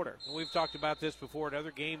third quarter. And we've talked about this before in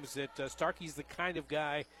other games that Starkey's the kind of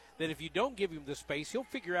guy that if you don't give him the space, he'll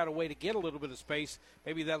figure out a way to get a little bit of space.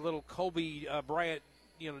 Maybe that little Kobe Bryant,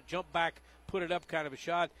 jump back, put it up kind of a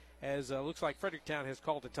shot. As looks like Fredericktown has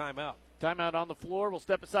called a timeout. Timeout on the floor. We'll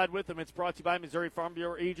step aside with them. It's brought to you by Missouri Farm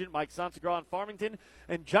Bureau agent Mike Sansegraw in Farmington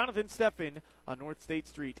and Jonathan Steffen on North State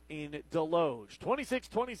Street in Deloge.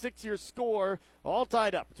 26-26 your score, all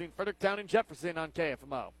tied up between Fredericktown and Jefferson on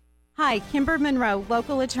KFMO. Hi, Kimber Monroe,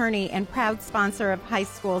 local attorney and proud sponsor of high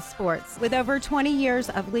school sports. With over 20 years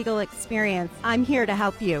of legal experience, I'm here to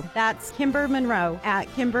help you. That's Kimber Monroe at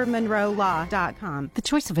KimberMonroeLaw.com. The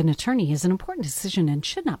choice of an attorney is an important decision and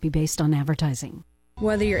should not be based on advertising.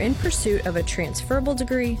 Whether you're in pursuit of a transferable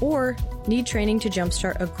degree or need training to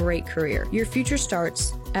jumpstart a great career, your future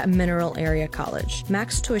starts at Mineral Area College.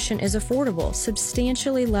 Max tuition is affordable,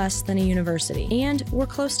 substantially less than a university, and we're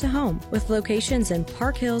close to home with locations in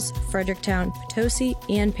Park Hills, Fredericktown, Potosi,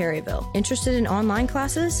 and Perryville. Interested in online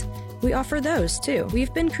classes? We offer those too.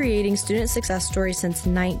 We've been creating student success stories since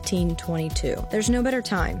 1922. There's no better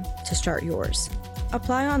time to start yours.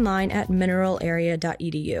 Apply online at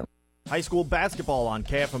mineralarea.edu. High school basketball on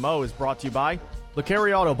KFMO is brought to you by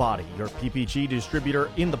LeCarry Auto Body, your PPG distributor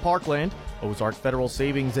in the Parkland, Ozark Federal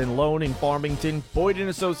Savings and Loan in Farmington, Boyd &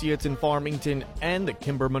 Associates in Farmington, and the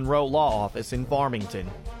Kimber Monroe Law Office in Farmington.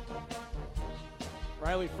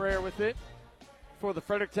 Riley Frere with it for the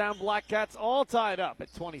Fredericktown Black Cats, all tied up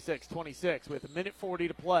at 26-26 with 1:40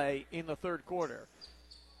 to play in the third quarter.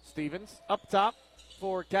 Stevens up top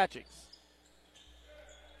for Catchings.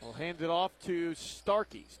 We'll hand it off to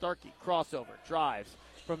Starkey. Starkey, crossover, drives.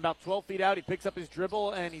 From about 12 feet out, he picks up his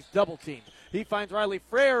dribble, and he's double-teamed. He finds Riley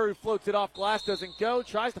Frere, who floats it off glass, doesn't go,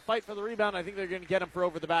 tries to fight for the rebound. I think they're going to get him for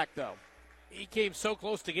over the back, though. He came so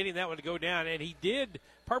close to getting that one to go down, and he did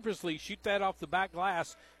purposely shoot that off the back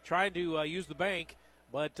glass, trying to use the bank,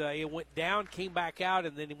 but it went down, came back out,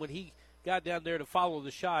 and then when he got down there to follow the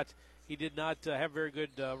shot, he did not have very good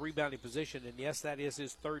rebounding position, and yes, that is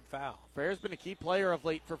his third foul. Frere's been a key player of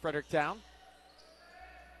late for Fredericktown.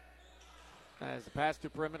 As the pass to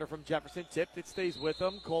perimeter from Jefferson, tipped, it stays with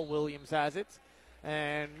him. Cole Williams has it.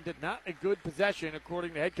 And not a good possession,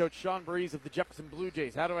 according to head coach Sean Breeze of the Jefferson Blue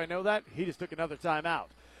Jays. How do I know that? He just took another timeout.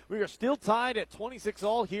 We are still tied at 26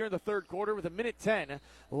 all here in the third quarter with 1:10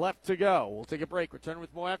 left to go. We'll take a break. Return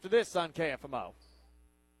with more after this on KFMO.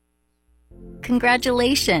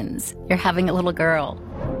 Congratulations, you're having a little girl.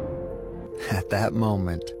 At that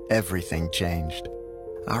moment, everything changed.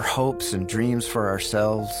 Our hopes and dreams for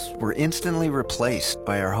ourselves were instantly replaced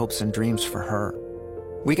by our hopes and dreams for her.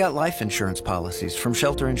 We got life insurance policies from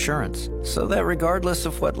Shelter Insurance, so that regardless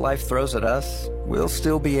of what life throws at us, we'll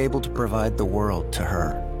still be able to provide the world to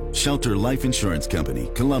her. Shelter Life Insurance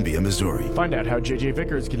Company, Columbia, Missouri. Find out how JJ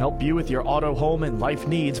Vickers can help you with your auto, home, and life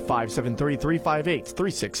needs.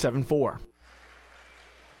 573-358-3674.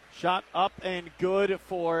 Shot up and good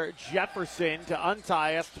for Jefferson to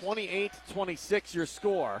untie us. 28-26 your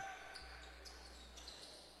score.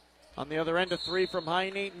 On the other end, a three from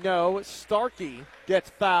Heine. No. Starkey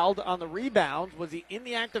gets fouled on the rebound. Was he in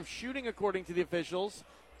the act of shooting, according to the officials?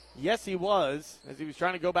 Yes, he was, as he was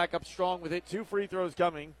trying to go back up strong with it. 2 free throws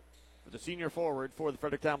coming for the senior forward for the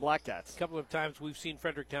Fredericktown Blackcats. A couple of times we've seen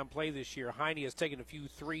Fredericktown play this year. Heine has taken a few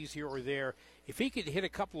threes here or there. If he could hit a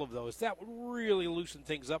couple of those, that would really loosen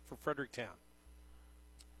things up for Fredericktown.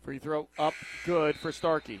 Free throw up, good for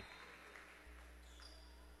Starkey.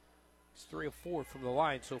 He's 3 of 4 from the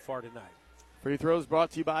line so far tonight. Free throws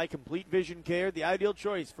brought to you by Complete Vision Care, the ideal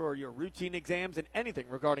choice for your routine exams and anything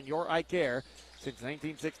regarding your eye care since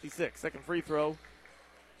 1966. Second free throw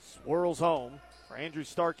swirls home for Andrew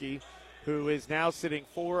Starkey, who is now sitting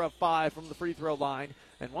 4 of 5 from the free throw line,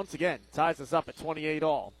 and once again ties us up at 28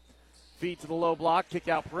 all. Feed to the low block, kick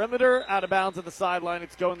out perimeter, out of bounds at the sideline.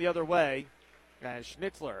 It's going the other way as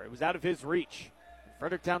Schnitzler. It was out of his reach.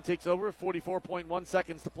 Fredericktown takes over, 44.1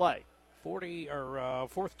 seconds to play.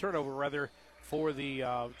 Fourth turnover, rather, for the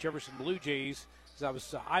Jefferson Blue Jays. As I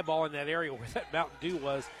was eyeballing that area where that Mountain Dew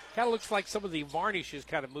was, kind of looks like some of the varnishes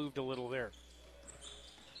kind of moved a little there.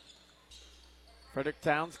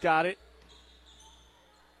 Fredericktown's got it.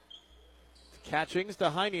 Catchings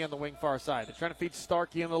to Heine on the wing far side. They're trying to feed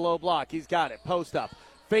Starkey in the low block. He's got it. Post up.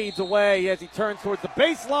 Fades away as he turns towards the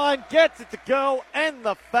baseline. Gets it to go. And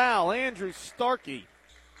the foul. Andrew Starkey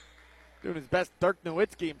doing his best Dirk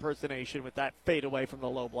Nowitzki impersonation with that fade away from the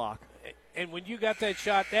low block. And when you got that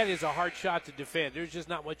shot, that is a hard shot to defend. There's just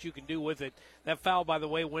not much you can do with it. That foul, by the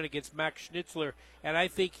way, went against Max Schnitzler. And I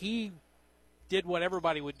think he did what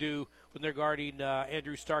everybody would do when they're guarding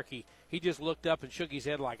Andrew Starkey. He just looked up and shook his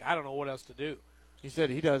head like, I don't know what else to do. He said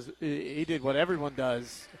he did what everyone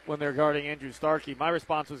does when they're guarding Andrew Starkey. My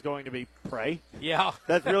response was going to be pray. Yeah.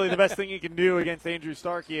 That's really the best thing you can do against Andrew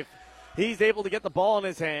Starkey. If he's able to get the ball in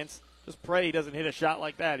his hands, just pray he doesn't hit a shot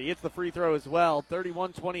like that. He hits the free throw as well.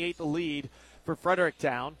 31-28 the lead for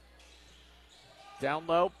Fredericktown. Down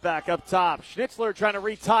low, back up top. Schnitzler trying to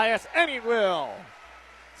retie us, and he will.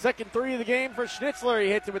 Second three of the game for Schnitzler. He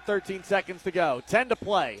hits it with 13 seconds to go. 10 to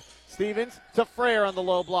play. Stevens to Frere on the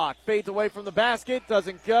low block. Fades away from the basket.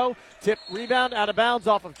 Doesn't go. Tip rebound out of bounds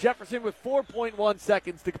off of Jefferson with 4.1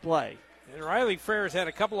 seconds to play. And Riley Frere's had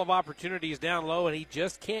a couple of opportunities down low, and he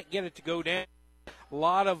just can't get it to go down. A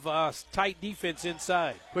lot of tight defense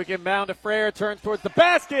inside. Quick inbound to Frere. Turns towards the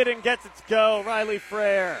basket and gets it to go. Riley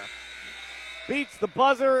Frere beats the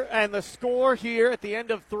buzzer, and the score here at the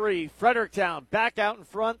end of 3. Fredericktown back out in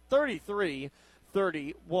front, 33-31.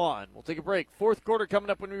 We'll take a break. Fourth quarter coming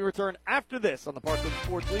up when we return after this on the Parkland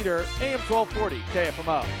Sports Leader, AM 1240,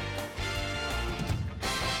 KFMO.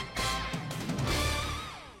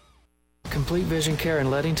 Complete Vision Care in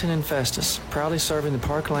Leadington and Festus, proudly serving the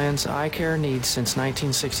Parkland's eye care needs since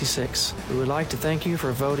 1966. We would like to thank you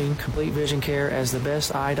for voting Complete Vision Care as the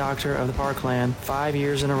best eye doctor of the Parkland 5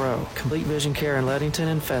 years in a row. Complete Vision Care in Leadington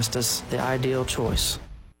and Festus, the ideal choice.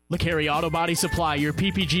 LeCarry Auto Body Supply, your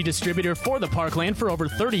PPG distributor for the Parkland for over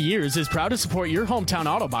 30 years, is proud to support your hometown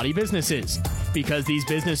auto body businesses. Because these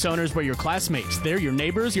business owners were your classmates, they're your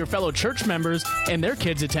neighbors, your fellow church members, and their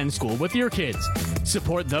kids attend school with your kids.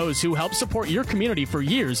 Support those who help support your community for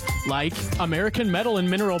years, like American Metal and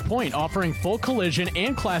Mineral Point, offering full collision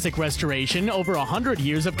and classic restoration over 100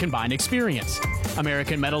 years of combined experience.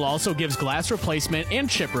 American Metal also gives glass replacement and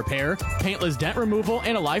chip repair, paintless dent removal,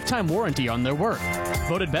 and a lifetime warranty on their work.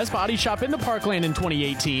 Voted Best Body Shop in the Parkland in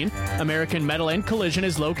 2018, American Metal and Collision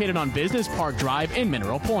is located on Business Park Drive in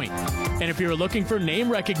Mineral Point. And if you're looking for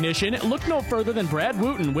name recognition, look no further than Brad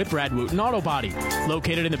Wooten with Brad Wooten Auto Body.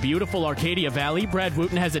 Located in the beautiful Arcadia Valley, Brad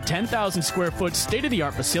Wooten has a 10,000 square foot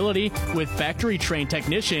state-of-the-art facility with factory-trained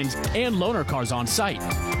technicians and loaner cars on site.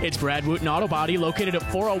 It's Brad Wooten Auto Body located at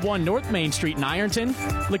 401 North Main Street in Ironton.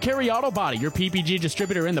 LeCarry Auto Body, your PPG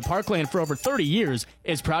distributor in the Parkland for over 30 years,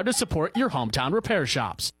 is proud to support your hometown repair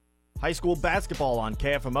shops. High school basketball on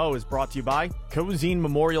KFMO is brought to you by Cozine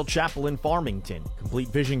Memorial Chapel in Farmington, Complete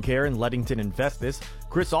Vision Care in Leadington and Festus,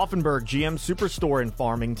 Chris Offenberg GM Superstore in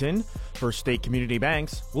Farmington, First State Community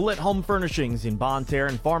Banks, Willett Home Furnishings in Bonne Terre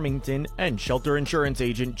and Farmington, and Shelter Insurance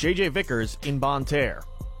Agent JJ Vickers in Bonne Terre.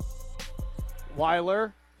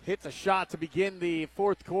 Weiler hits a shot to begin the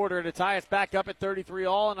fourth quarter to tie us back up at 33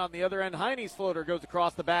 all, and on the other end, Heine's floater goes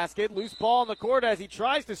across the basket. Loose ball on the court as he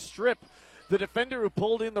tries to strip the defender who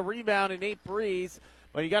pulled in the rebound in Nate Breeze,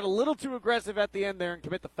 but he got a little too aggressive at the end there and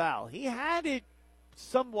commit the foul. He had it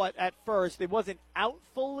somewhat at first. It wasn't out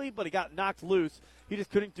fully, but he got knocked loose. He just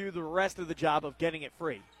couldn't do the rest of the job of getting it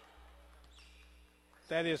free.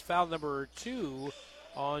 That is foul number 2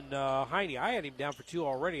 Heine. I had him down for 2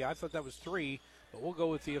 already. I thought that was 3, but we'll go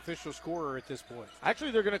with the official scorer at this point.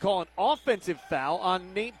 Actually, they're going to call an offensive foul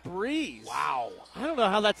on Nate Breeze. Wow. I don't know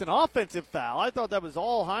how that's an offensive foul. I thought that was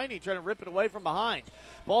all Heine trying to rip it away from behind.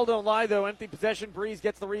 Ball don't lie, though. Empty possession. Breeze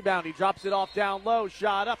gets the rebound. He drops it off down low.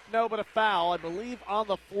 Shot up. No, but a foul, I believe, on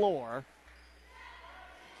the floor.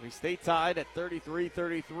 We stay tied at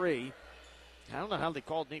 33-33. I don't know how they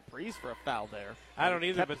called Nate Breeze for a foul there. I don't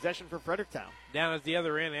either. But possession for Fredericktown. Down at the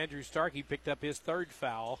other end, Andrew Starkey picked up his 3rd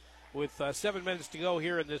foul. With 7 minutes to go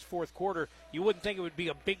here in this 4th quarter, you wouldn't think it would be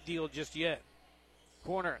a big deal just yet.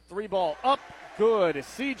 Corner, 3 ball up, good.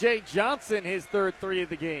 C.J. Johnson, his 3rd 3 of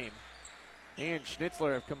the game. And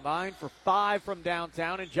Schnitzler have combined for 5 from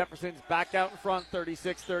downtown, and Jefferson's back out in front,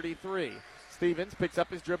 36-33. Stevens picks up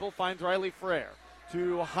his dribble, finds Riley Frere.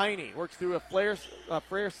 To Heine, works through a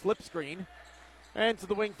Frere slip screen. And to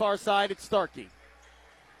the wing far side, it's Starkey.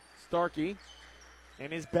 Starkey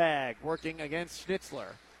in his bag, working against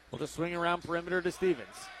Schnitzler. We'll just swing around perimeter to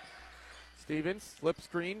Stevens. Stevens, slip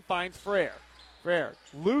screen, finds Frere. Frere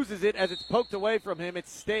loses it as it's poked away from him. It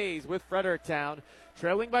stays with Fredericktown,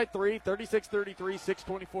 trailing by 3, 36-33,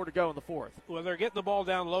 6:24 to go in the 4th. Well, they're getting the ball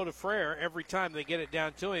down low to Frere. Every time they get it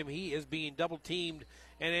down to him, he is being double-teamed.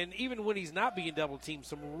 And then even when he's not being double-teamed,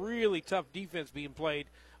 some really tough defense being played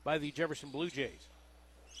by the Jefferson Blue Jays.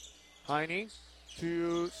 Heine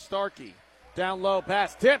to Starkey. Down low,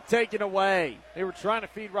 pass, tip taken away. They were trying to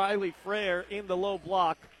feed Riley Frere in the low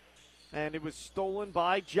block, and it was stolen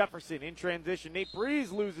by Jefferson in transition. Nate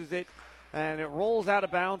Breeze loses it, and it rolls out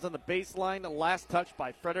of bounds on the baseline. The last touch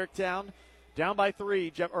by Fredericktown. Down by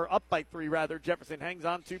 3, or up by 3, rather. Jefferson hangs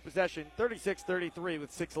on to possession, 36-33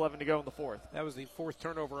 with 6:11 to go in the 4th. That was the 4th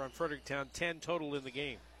turnover on Fredericktown, 10 total in the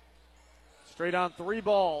game. Straight on 3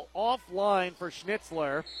 ball, offline for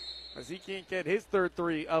Schnitzler, as he can't get his 3rd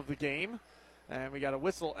 3 of the game. And we got a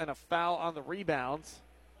whistle and a foul on the rebounds.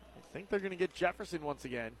 I think they're going to get Jefferson once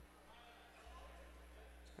again.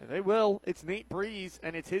 And they will. It's Nate Breeze,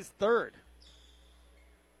 and it's his 3rd.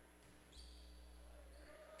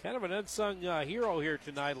 Kind of an unsung hero here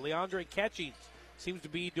tonight. Leandre Catchings seems to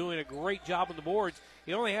be doing a great job on the boards.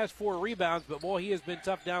 He only has 4 rebounds, but, boy, he has been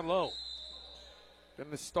tough down low. Then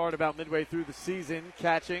the start about midway through the season,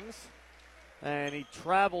 Catchings. And he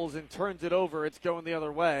travels and turns it over. It's going the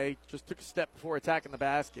other way. Just took a step before attacking the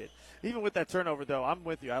basket. Even with that turnover, though, I'm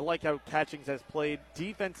with you. I like how Catchings has played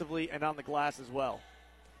defensively and on the glass as well.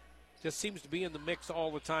 Just seems to be in the mix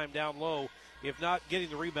all the time down low. If not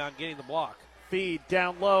getting the rebound, getting the block. Feed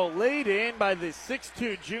down low, laid in by the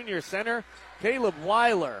 6'2 junior center, Caleb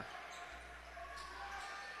Weiler.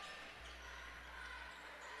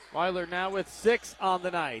 Weiler now with 6 on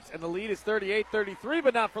the night, and the lead is 38-33,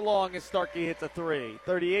 but not for long as Starkey hits a 3.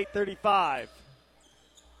 38-35.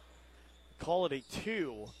 Call it a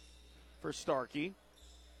 2 for Starkey.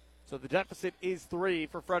 So the deficit is 3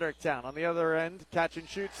 for Fredericktown. On the other end, catch and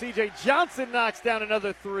shoot. C.J. Johnson knocks down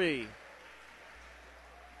another 3.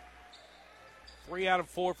 3 out of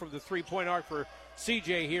 4 from the three-point arc for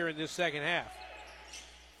C.J. here in this second half.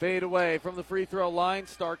 Fade away from the free throw line.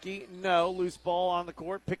 Starkey, no. Loose ball on the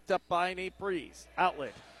court, picked up by Nate Breeze.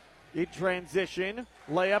 Outlet. In transition.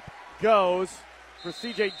 Layup goes for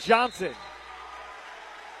C.J. Johnson.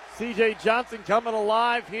 C.J. Johnson coming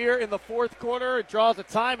alive here in the 4th quarter. It draws a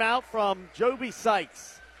timeout from Joby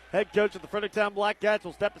Sykes. Head coach of the Fredericktown Black Cats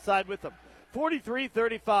will step aside with him.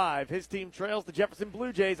 43-35. His team trails the Jefferson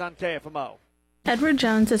Blue Jays on KFMO. Edward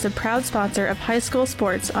Jones is a proud sponsor of high school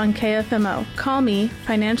sports on KFMO. Call me,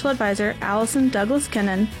 financial advisor Allison Douglas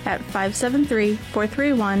Kennan, at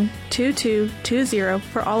 573-431-2220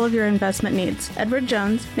 for all of your investment needs. Edward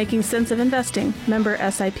Jones, making sense of investing. Member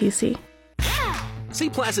SIPC. See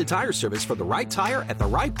Placid Tire Service for the right tire at the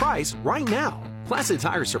right price right now. Placid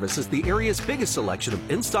Tire Service is the area's biggest selection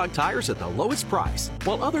of in-stock tires at the lowest price.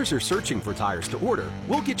 While others are searching for tires to order,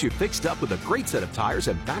 we'll get you fixed up with a great set of tires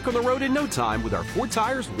and back on the road in no time with our 4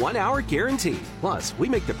 tires, 1 hour guarantee. Plus, we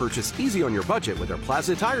make the purchase easy on your budget with our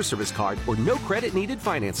Placid Tire Service card or no credit needed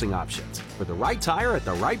financing options. For the right tire at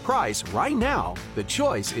the right price right now, the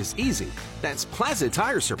choice is easy. That's Placid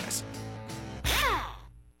Tire Service.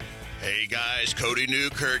 Hey guys, Cody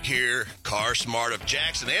Newkirk here. Car Smart of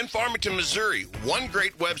Jackson and Farmington, Missouri. One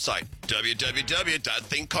great website,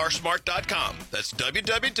 www.thinkcarsmart.com. That's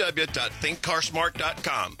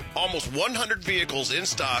www.thinkcarsmart.com. Almost 100 vehicles in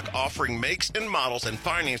stock, offering makes and models and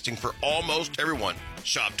financing for almost everyone.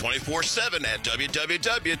 Shop 24/7 at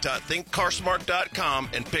www.thinkcarsmart.com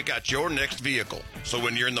and pick out your next vehicle. So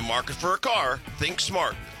when you're in the market for a car, think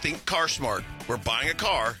smart. Think Car Smart, where buying a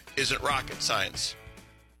car isn't rocket science.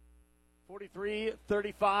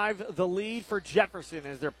 43-35, the lead for Jefferson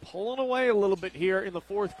as they're pulling away a little bit here in the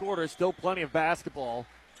fourth quarter. Still plenty of basketball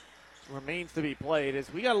remains to be played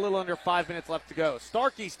as we got a little under 5 minutes left to go.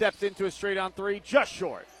 Starkey steps into a straight-on three, just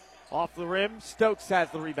short. Off the rim, Stokes has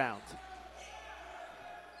the rebound.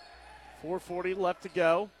 4:40 left to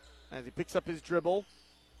go as he picks up his dribble.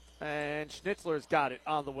 And Schnitzler's got it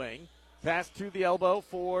on the wing. Pass to the elbow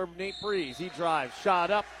for Nate Breeze. He drives,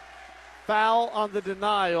 shot up. Foul on the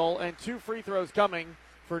denial, and 2 free throws coming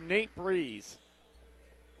for Nate Breeze.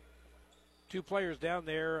 2 players down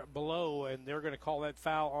there below, and they're going to call that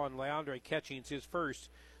foul on Leandre Catchings, his first.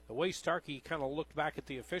 The way Starkey kind of looked back at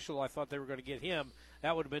the official, I thought they were going to get him.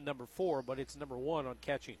 That would have been number 4, but it's number 1 on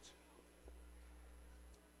Catchings.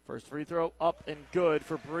 First free throw up and good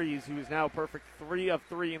for Breeze, who is now perfect 3 of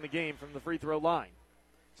 3 in the game from the free throw line.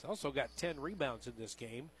 He's also got 10 rebounds in this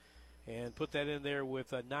game and put that in there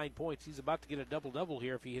with 9 points. He's about to get a double-double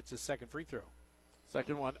here if he hits his second free throw.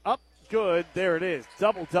 Second one up, good. There it is.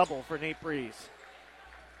 Double-double for Nate Breeze.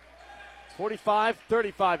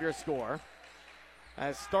 45-35 your score.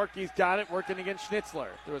 As Starkey's got it, working against Schnitzler.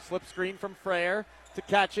 Through a slip screen from Frere to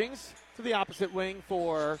Catchings to the opposite wing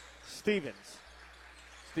for Stevens.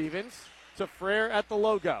 Stevens to Frere at the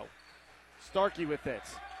logo. Starkey with it.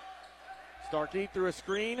 Starkey through a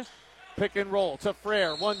screen. Pick and roll to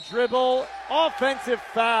Frere. 1 dribble. Offensive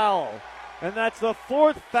foul. And that's the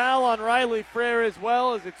 4th foul on Riley Frere as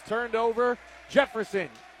well as it's turned over. Jefferson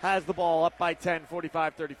has the ball up by 10,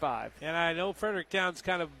 45-35. And I know Fredericktown's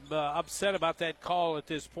kind of upset about that call at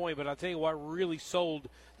this point, but I'll tell you what really sold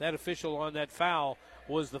that official on that foul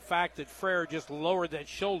was the fact that Frere just lowered that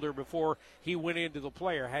shoulder before he went into the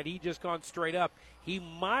player. Had he just gone straight up, he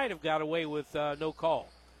might have got away with no call.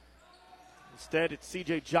 Instead, it's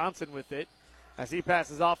C.J. Johnson with it as he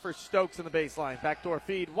passes off for Stokes in the baseline. Backdoor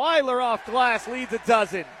feed. Weiler off glass, leads a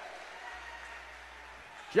dozen.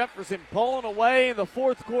 Jefferson pulling away in the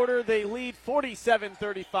fourth quarter. They lead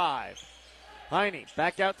 47-35. Heine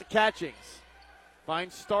back out to Catchings.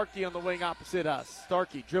 Finds Starkey on the wing opposite us.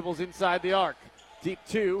 Starkey dribbles inside the arc. Deep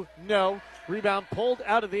 2, no. Rebound pulled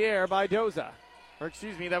out of the air by Doza. Or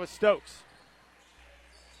excuse me, that was Stokes.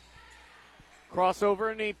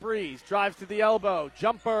 Crossover, Nate Breeze drives to the elbow.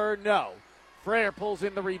 Jumper, no. Frere pulls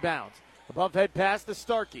in the rebound. Above head pass to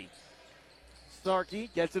Starkey. Starkey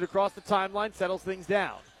gets it across the timeline, settles things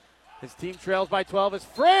down. His team trails by 12 as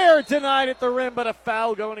Frere denied at the rim, but a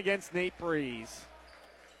foul going against Nate Breeze.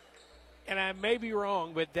 And I may be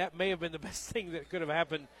wrong, but that may have been the best thing that could have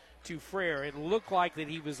happened to Frere. It looked like that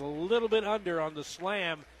he was a little bit under on the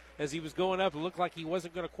slam as he was going up. It looked like he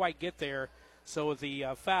wasn't going to quite get there. So with the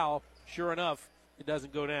foul, sure enough, it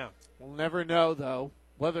doesn't go down. We'll never know, though,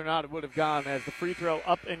 whether or not it would have gone as the free throw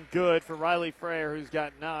up and good for Riley Frere, who's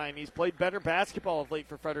got 9. He's played better basketball of late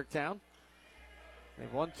for Fredericktown.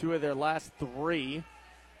 They've won 2 of their last 3.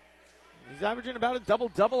 He's averaging about a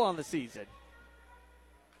double-double on the season.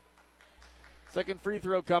 Second free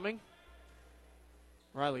throw coming.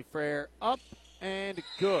 Riley Frere up and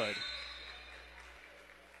good.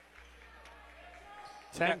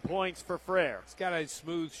 10 points for Frere. He's got a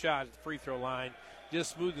smooth shot at the free throw line.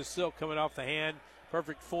 Just smooth as silk coming off the hand.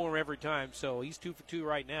 Perfect form every time. So he's 2 for 2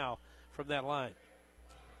 right now from that line.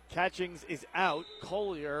 Catchings is out.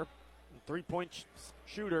 Collier, 3-point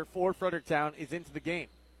shooter for Fredericktown, is into the game.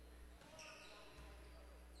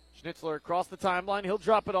 Schnitzler across the timeline. He'll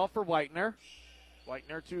drop it off for Whitener.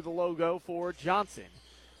 Whitener to the logo for Johnson.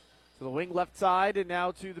 To the wing left side and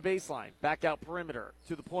now to the baseline. Back out perimeter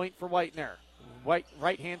to the point for Whitener.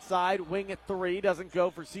 Right-hand side, wing at 3. Doesn't go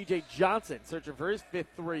for C.J. Johnson, searching for his 5th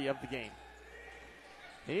 3 of the game.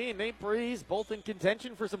 He and Nate Breeze both in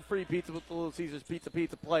contention for some free pizza with the Little Caesars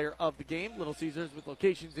Pizza player of the game. Little Caesars with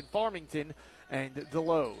locations in Farmington and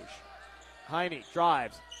Deloge. Heine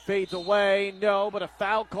drives, fades away, no, but a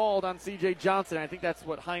foul called on C.J. Johnson. I think that's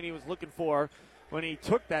what Heine was looking for when he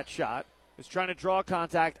took that shot. He was trying to draw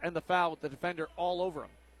contact and the foul with the defender all over him.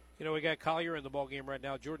 You know, we got Collier in the ball game right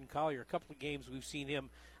now. Jordan Collier, a couple of games we've seen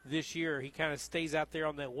him this year. He kind of stays out there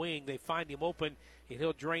on that wing. They find him open, and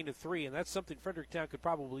he'll drain the 3, and that's something Fredericktown could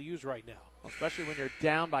probably use right now. Especially when you're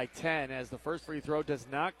down by 10, as the first free throw does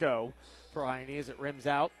not go for Heine as it rims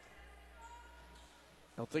out.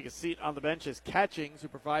 He'll take a seat on the bench as Catchings, who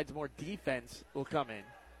provides more defense, will come in.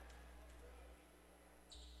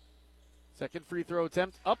 Second free throw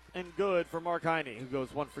attempt up and good for Mark Heine, who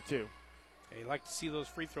goes 1 for 2. You like to see those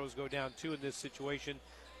free throws go down, 2 in this situation.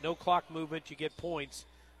 No clock movement, you get points.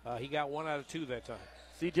 He got 1 out of 2 that time.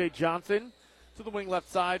 C.J. Johnson to the wing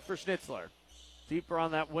left side for Schnitzler. Deeper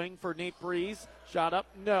on that wing for Nate Breeze. Shot up,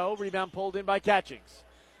 no. Rebound pulled in by Catchings.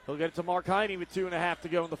 He'll get it to Mark Heine with 2.5 to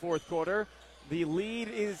go in the fourth quarter. The lead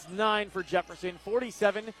is 9 for Jefferson,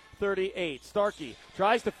 47-38. Starkey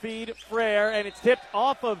tries to feed Frere, and it's tipped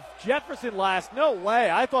off of Jefferson last. No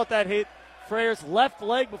way. I thought that hit Frere's left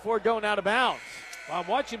leg before going out of bounds. Well, I'm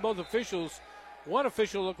watching both officials. One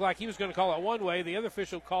official looked like he was going to call it one way. The other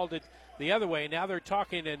official called it the other way. Now they're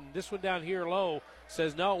talking, and this one down here low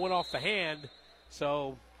says, no, it went off the hand.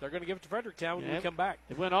 So they're going to give it to Fredericktown when we come back.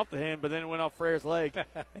 It went off the hand, but then it went off Frere's leg,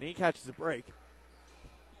 and he catches a break.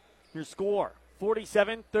 Your score,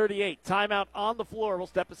 47-38. Timeout on the floor. We'll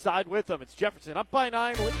step aside with them. It's Jefferson up by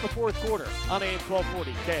 9 late in the fourth quarter on AM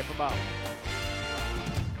 1240 KFMO.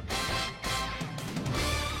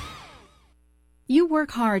 You work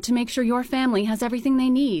hard to make sure your family has everything they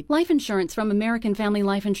need. Life insurance from American Family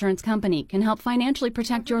Life Insurance Company can help financially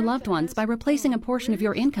protect your loved ones by replacing a portion of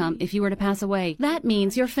your income if you were to pass away. That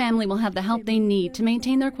means your family will have the help they need to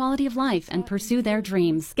maintain their quality of life and pursue their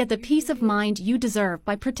dreams. Get the peace of mind you deserve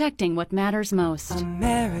by protecting what matters most.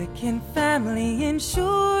 American Family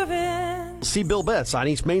Insurance. See Bill Betts on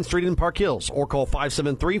East Main Street in Park Hills or call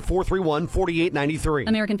 573-431-4893.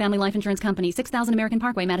 American Family Life Insurance Company, 6000 American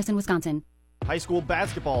Parkway, Madison, Wisconsin. High school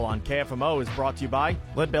basketball on KFMO is brought to you by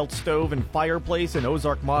Leadbelt Stove and Fireplace and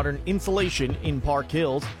Ozark Modern Insulation in Park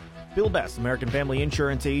Hills, Bill Best, American Family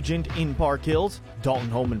Insurance Agent in Park Hills, Dalton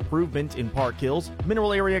Home Improvement in Park Hills,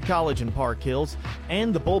 Mineral Area College in Park Hills,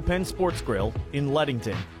 and the Bullpen Sports Grill in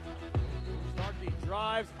Leadington. Starkey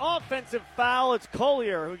drives, offensive foul. It's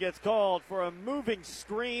Collier who gets called for a moving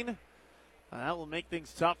screen. That will make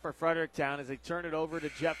things tough for Fredericktown as they turn it over to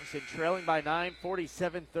Jefferson, trailing by 9,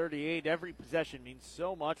 47-38. Every possession means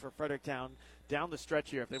so much for Fredericktown down the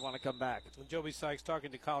stretch here if they want to come back. And Joby Sykes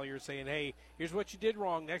talking to Collier saying, hey, here's what you did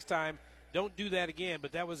wrong. Next time, don't do that again.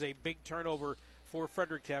 But that was a big turnover for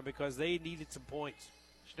Fredericktown because they needed some points.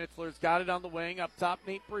 Schnitzler's got it on the wing. Up top,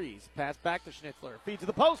 Nate Breeze. Pass back to Schnitzler. Feed to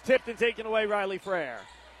the post, tipped and taken away Riley Frere.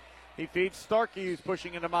 He feeds Starkey, who's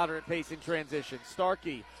pushing at a moderate pace in transition.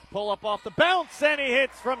 Starkey, pull up off the bounce, and he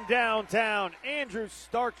hits from downtown. Andrew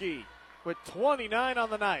Starkey with 29 on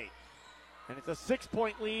the night. And it's a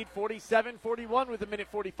 6-point lead, 47-41 with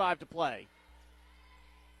 1:45 to play.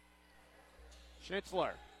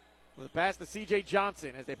 Schnitzler with a pass to C.J.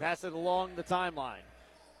 Johnson as they pass it along the timeline.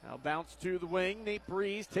 Now bounce to the wing. Nate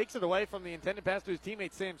Breeze takes it away from the intended pass to his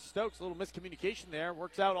teammate Sam Stokes. A little miscommunication there.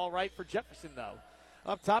 Works out all right for Jefferson, though.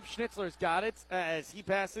 Up top, Schnitzler's got it as he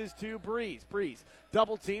passes to Breeze. Breeze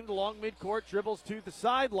double-teamed along midcourt, dribbles to the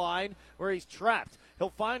sideline where he's trapped. He'll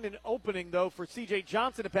find an opening, though, for C.J.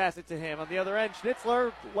 Johnson to pass it to him. On the other end,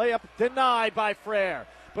 Schnitzler, layup denied by Frere.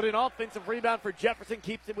 But an offensive rebound for Jefferson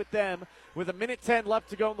keeps it with them with 1:10 left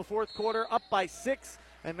to go in the fourth quarter, up by 6.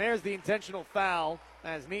 And there's the intentional foul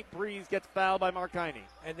as Nate Breeze gets fouled by Mark Heine.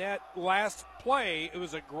 And that last play, it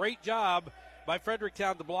was a great job by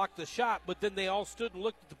Fredericktown to block the shot, but then they all stood and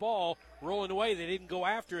looked at the ball rolling away. They didn't go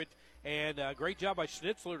after it, and great job by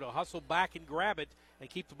Schnitzler to hustle back and grab it and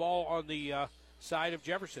keep the ball on the side of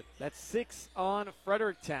Jefferson. That's 6 on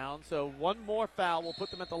Fredericktown, so one more foul will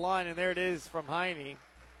put them at the line, and there it is from Heine.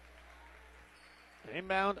 An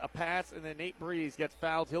inbound, a pass, and then Nate Breeze gets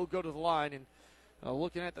fouled. He'll go to the line, and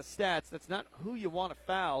looking at the stats, that's not who you want to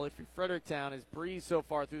foul if you're Fredericktown, as Breeze so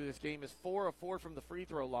far through this game is 4 of 4 from the free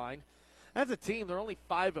throw line. As a team, they're only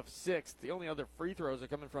 5 of 6. The only other free throws are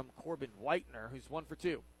coming from Corbin Whitener, who's 1 for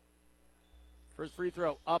 2. First free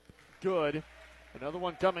throw up, good. Another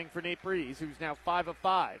one coming for Nate Breeze, who's now 5 of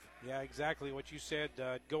 5. Yeah, exactly what you said.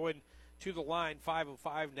 Going to the line, 5 of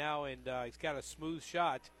 5 now, and he's got a smooth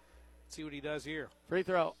shot. Let's see what he does here. Free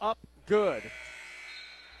throw up, good.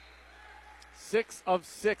 6 of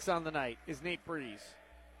 6 on the night is Nate Breeze.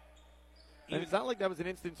 And it's not like that was an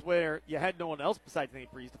instance where you had no one else besides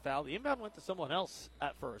Nate Breeze to foul. The inbound went to someone else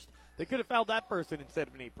at first. They could have fouled that person instead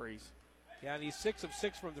of Nate Breeze. Yeah, and he's 6 of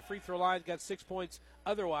 6 from the free throw line. Got 6 points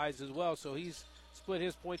otherwise as well, so he's split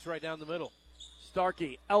his points right down the middle.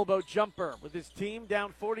 Starkey, elbow jumper with his team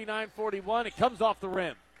down 49-41. It comes off the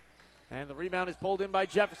rim. And the rebound is pulled in by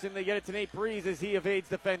Jefferson. They get it to Nate Breeze as he evades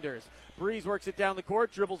defenders. Breeze works it down the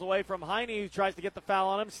court, dribbles away from Heine, who tries to get the foul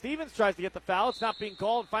on him. Stevens tries to get the foul. It's not being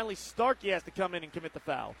called. Finally, Starkey has to come in and commit the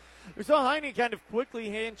foul. We saw Heine kind of quickly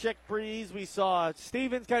hand-check Breeze. We saw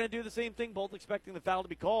Stevens kind of do the same thing, both expecting the foul to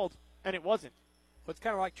be called, and it wasn't. But it's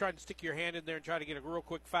kind of like trying to stick your hand in there and try to get a real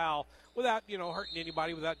quick foul without, hurting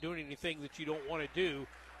anybody, without doing anything that you don't want to do,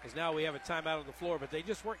 as now we have a timeout on the floor. But they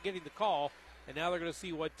just weren't getting the call, and now they're going to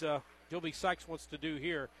see what Joby Sykes wants to do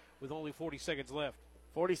here with only 40 seconds left.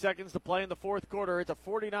 40 seconds to play in the fourth quarter. It's a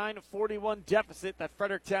 49-41 deficit that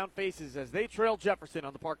Fredericktown faces as they trail Jefferson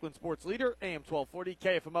on the Parkland Sports Leader, AM 1240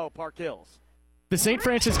 KFMO Park Hills. The St.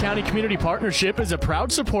 Francis County Community Partnership is a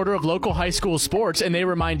proud supporter of local high school sports, and they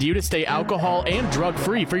remind you to stay alcohol and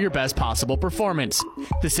drug-free for your best possible performance.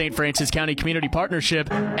 The St. Francis County Community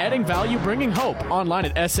Partnership, adding value, bringing hope, online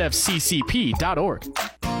at sfccp.org.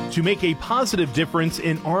 To make a positive difference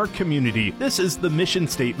in our community, this is the mission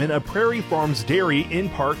statement of Prairie Farms Dairy in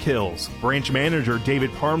Park Hills. Branch Manager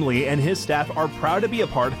David Parmley and his staff are proud to be a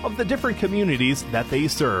part of the different communities that they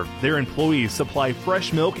serve. Their employees supply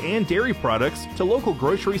fresh milk and dairy products to local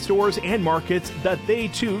grocery stores and markets that they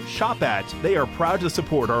too shop at. They are proud to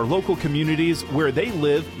support our local communities where they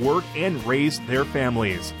live, work, and raise their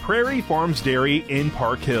families. Prairie Farms Dairy in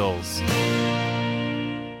Park Hills.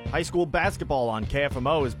 High school basketball on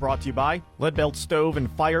KFMO is brought to you by Leadbelt Stove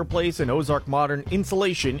and Fireplace and Ozark Modern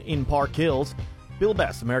Insulation in Park Hills, Bill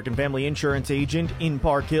Best, American Family Insurance Agent in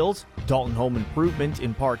Park Hills, Dalton Home Improvement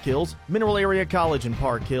in Park Hills, Mineral Area College in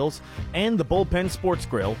Park Hills, and the Bullpen Sports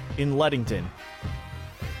Grill in Leadington.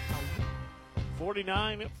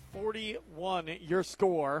 49-41 your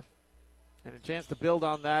score. And a chance to build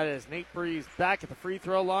on that as Nate Breeze back at the free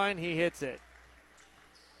throw line. He hits it.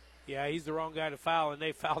 Yeah, he's the wrong guy to foul, and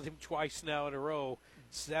they fouled him twice now in a row.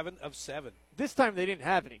 7 of 7. This time they didn't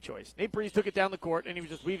have any choice. Nate Breeze took it down the court, and he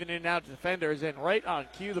was just weaving in and out to defenders. And right on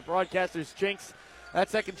cue, the broadcasters jinx.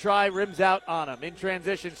 That second try rims out on him. In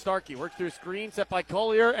transition, Starkey works through screen, set by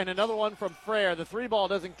Collier, and another one from Frere. The three ball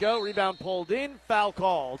doesn't go. Rebound pulled in, foul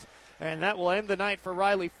called. And that will end the night for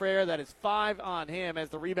Riley Frere. That is 5 on him as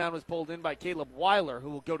the rebound was pulled in by Caleb Weiler, who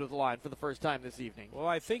will go to the line for the first time this evening. Well,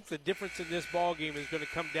 I think the difference in this ball game is going to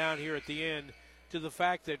come down here at the end to the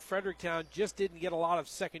fact that Fredericktown just didn't get a lot of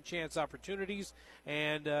second chance opportunities,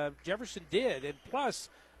 and Jefferson did. And plus,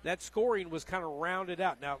 that scoring was kind of rounded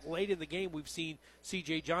out. Now, late in the game, we've seen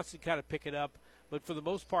C.J. Johnson kind of pick it up, but for the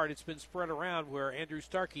most part, it's been spread around where Andrew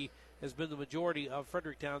Starkey has been the majority of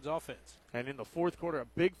Fredericktown's offense. And in the fourth quarter, a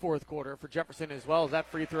big fourth quarter for Jefferson as well, as that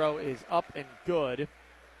free throw is up and good.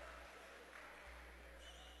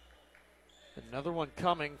 Another one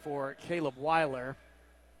coming for Caleb Weiler.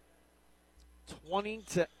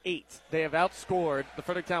 20-8. They have outscored the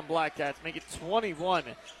Fredericktown Blackcats, make it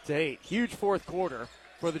 21-8. Huge fourth quarter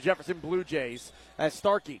for the Jefferson Blue Jays as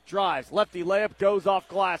Starkey drives, lefty layup, goes off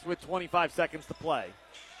glass with 25 seconds to play.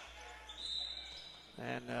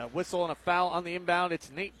 And a whistle and a foul on the inbound. It's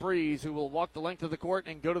Nate Breeze who will walk the length of the court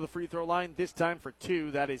and go to the free throw line, this time for 2.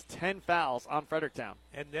 That is 10 fouls on Fredericktown.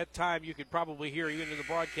 And that time you could probably hear even in the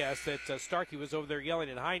broadcast that Starkey was over there yelling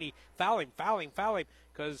at Heine, foul him,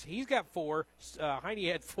 because he's got 4. Heine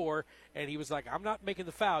had 4, and he was like, I'm not making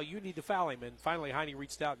the foul. You need to foul him. And finally Heine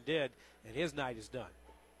reached out and did, and his night is done.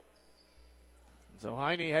 So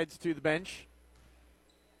Heine heads to the bench.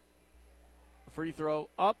 Free throw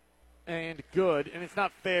up. And good, and it's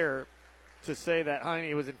not fair to say that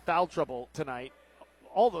Heine was in foul trouble tonight.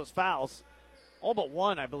 All those fouls, all but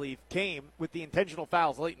one, I believe, came with the intentional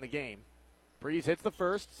fouls late in the game. Breeze hits the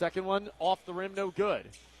first, second one off the rim, no good.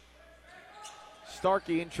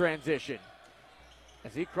 Starkey in transition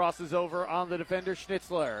as he crosses over on the defender,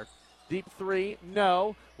 Schnitzler. Deep three,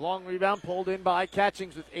 no. Long rebound pulled in by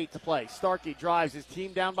Catchings with 8 to play. Starkey drives his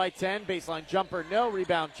team down by 10. Baseline jumper, no.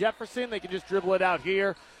 Rebound Jefferson. They can just dribble it out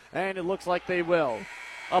here. And it looks like they will.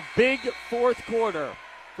 A big fourth quarter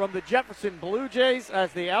from the Jefferson Blue Jays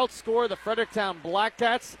as they outscore the Fredericktown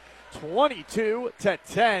Blackcats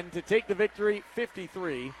 22-10 to take the victory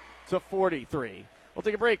 53-43. We'll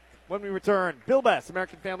take a break. When we return, Bill Best,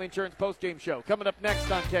 American Family Insurance postgame show, coming up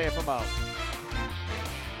next on KFMO.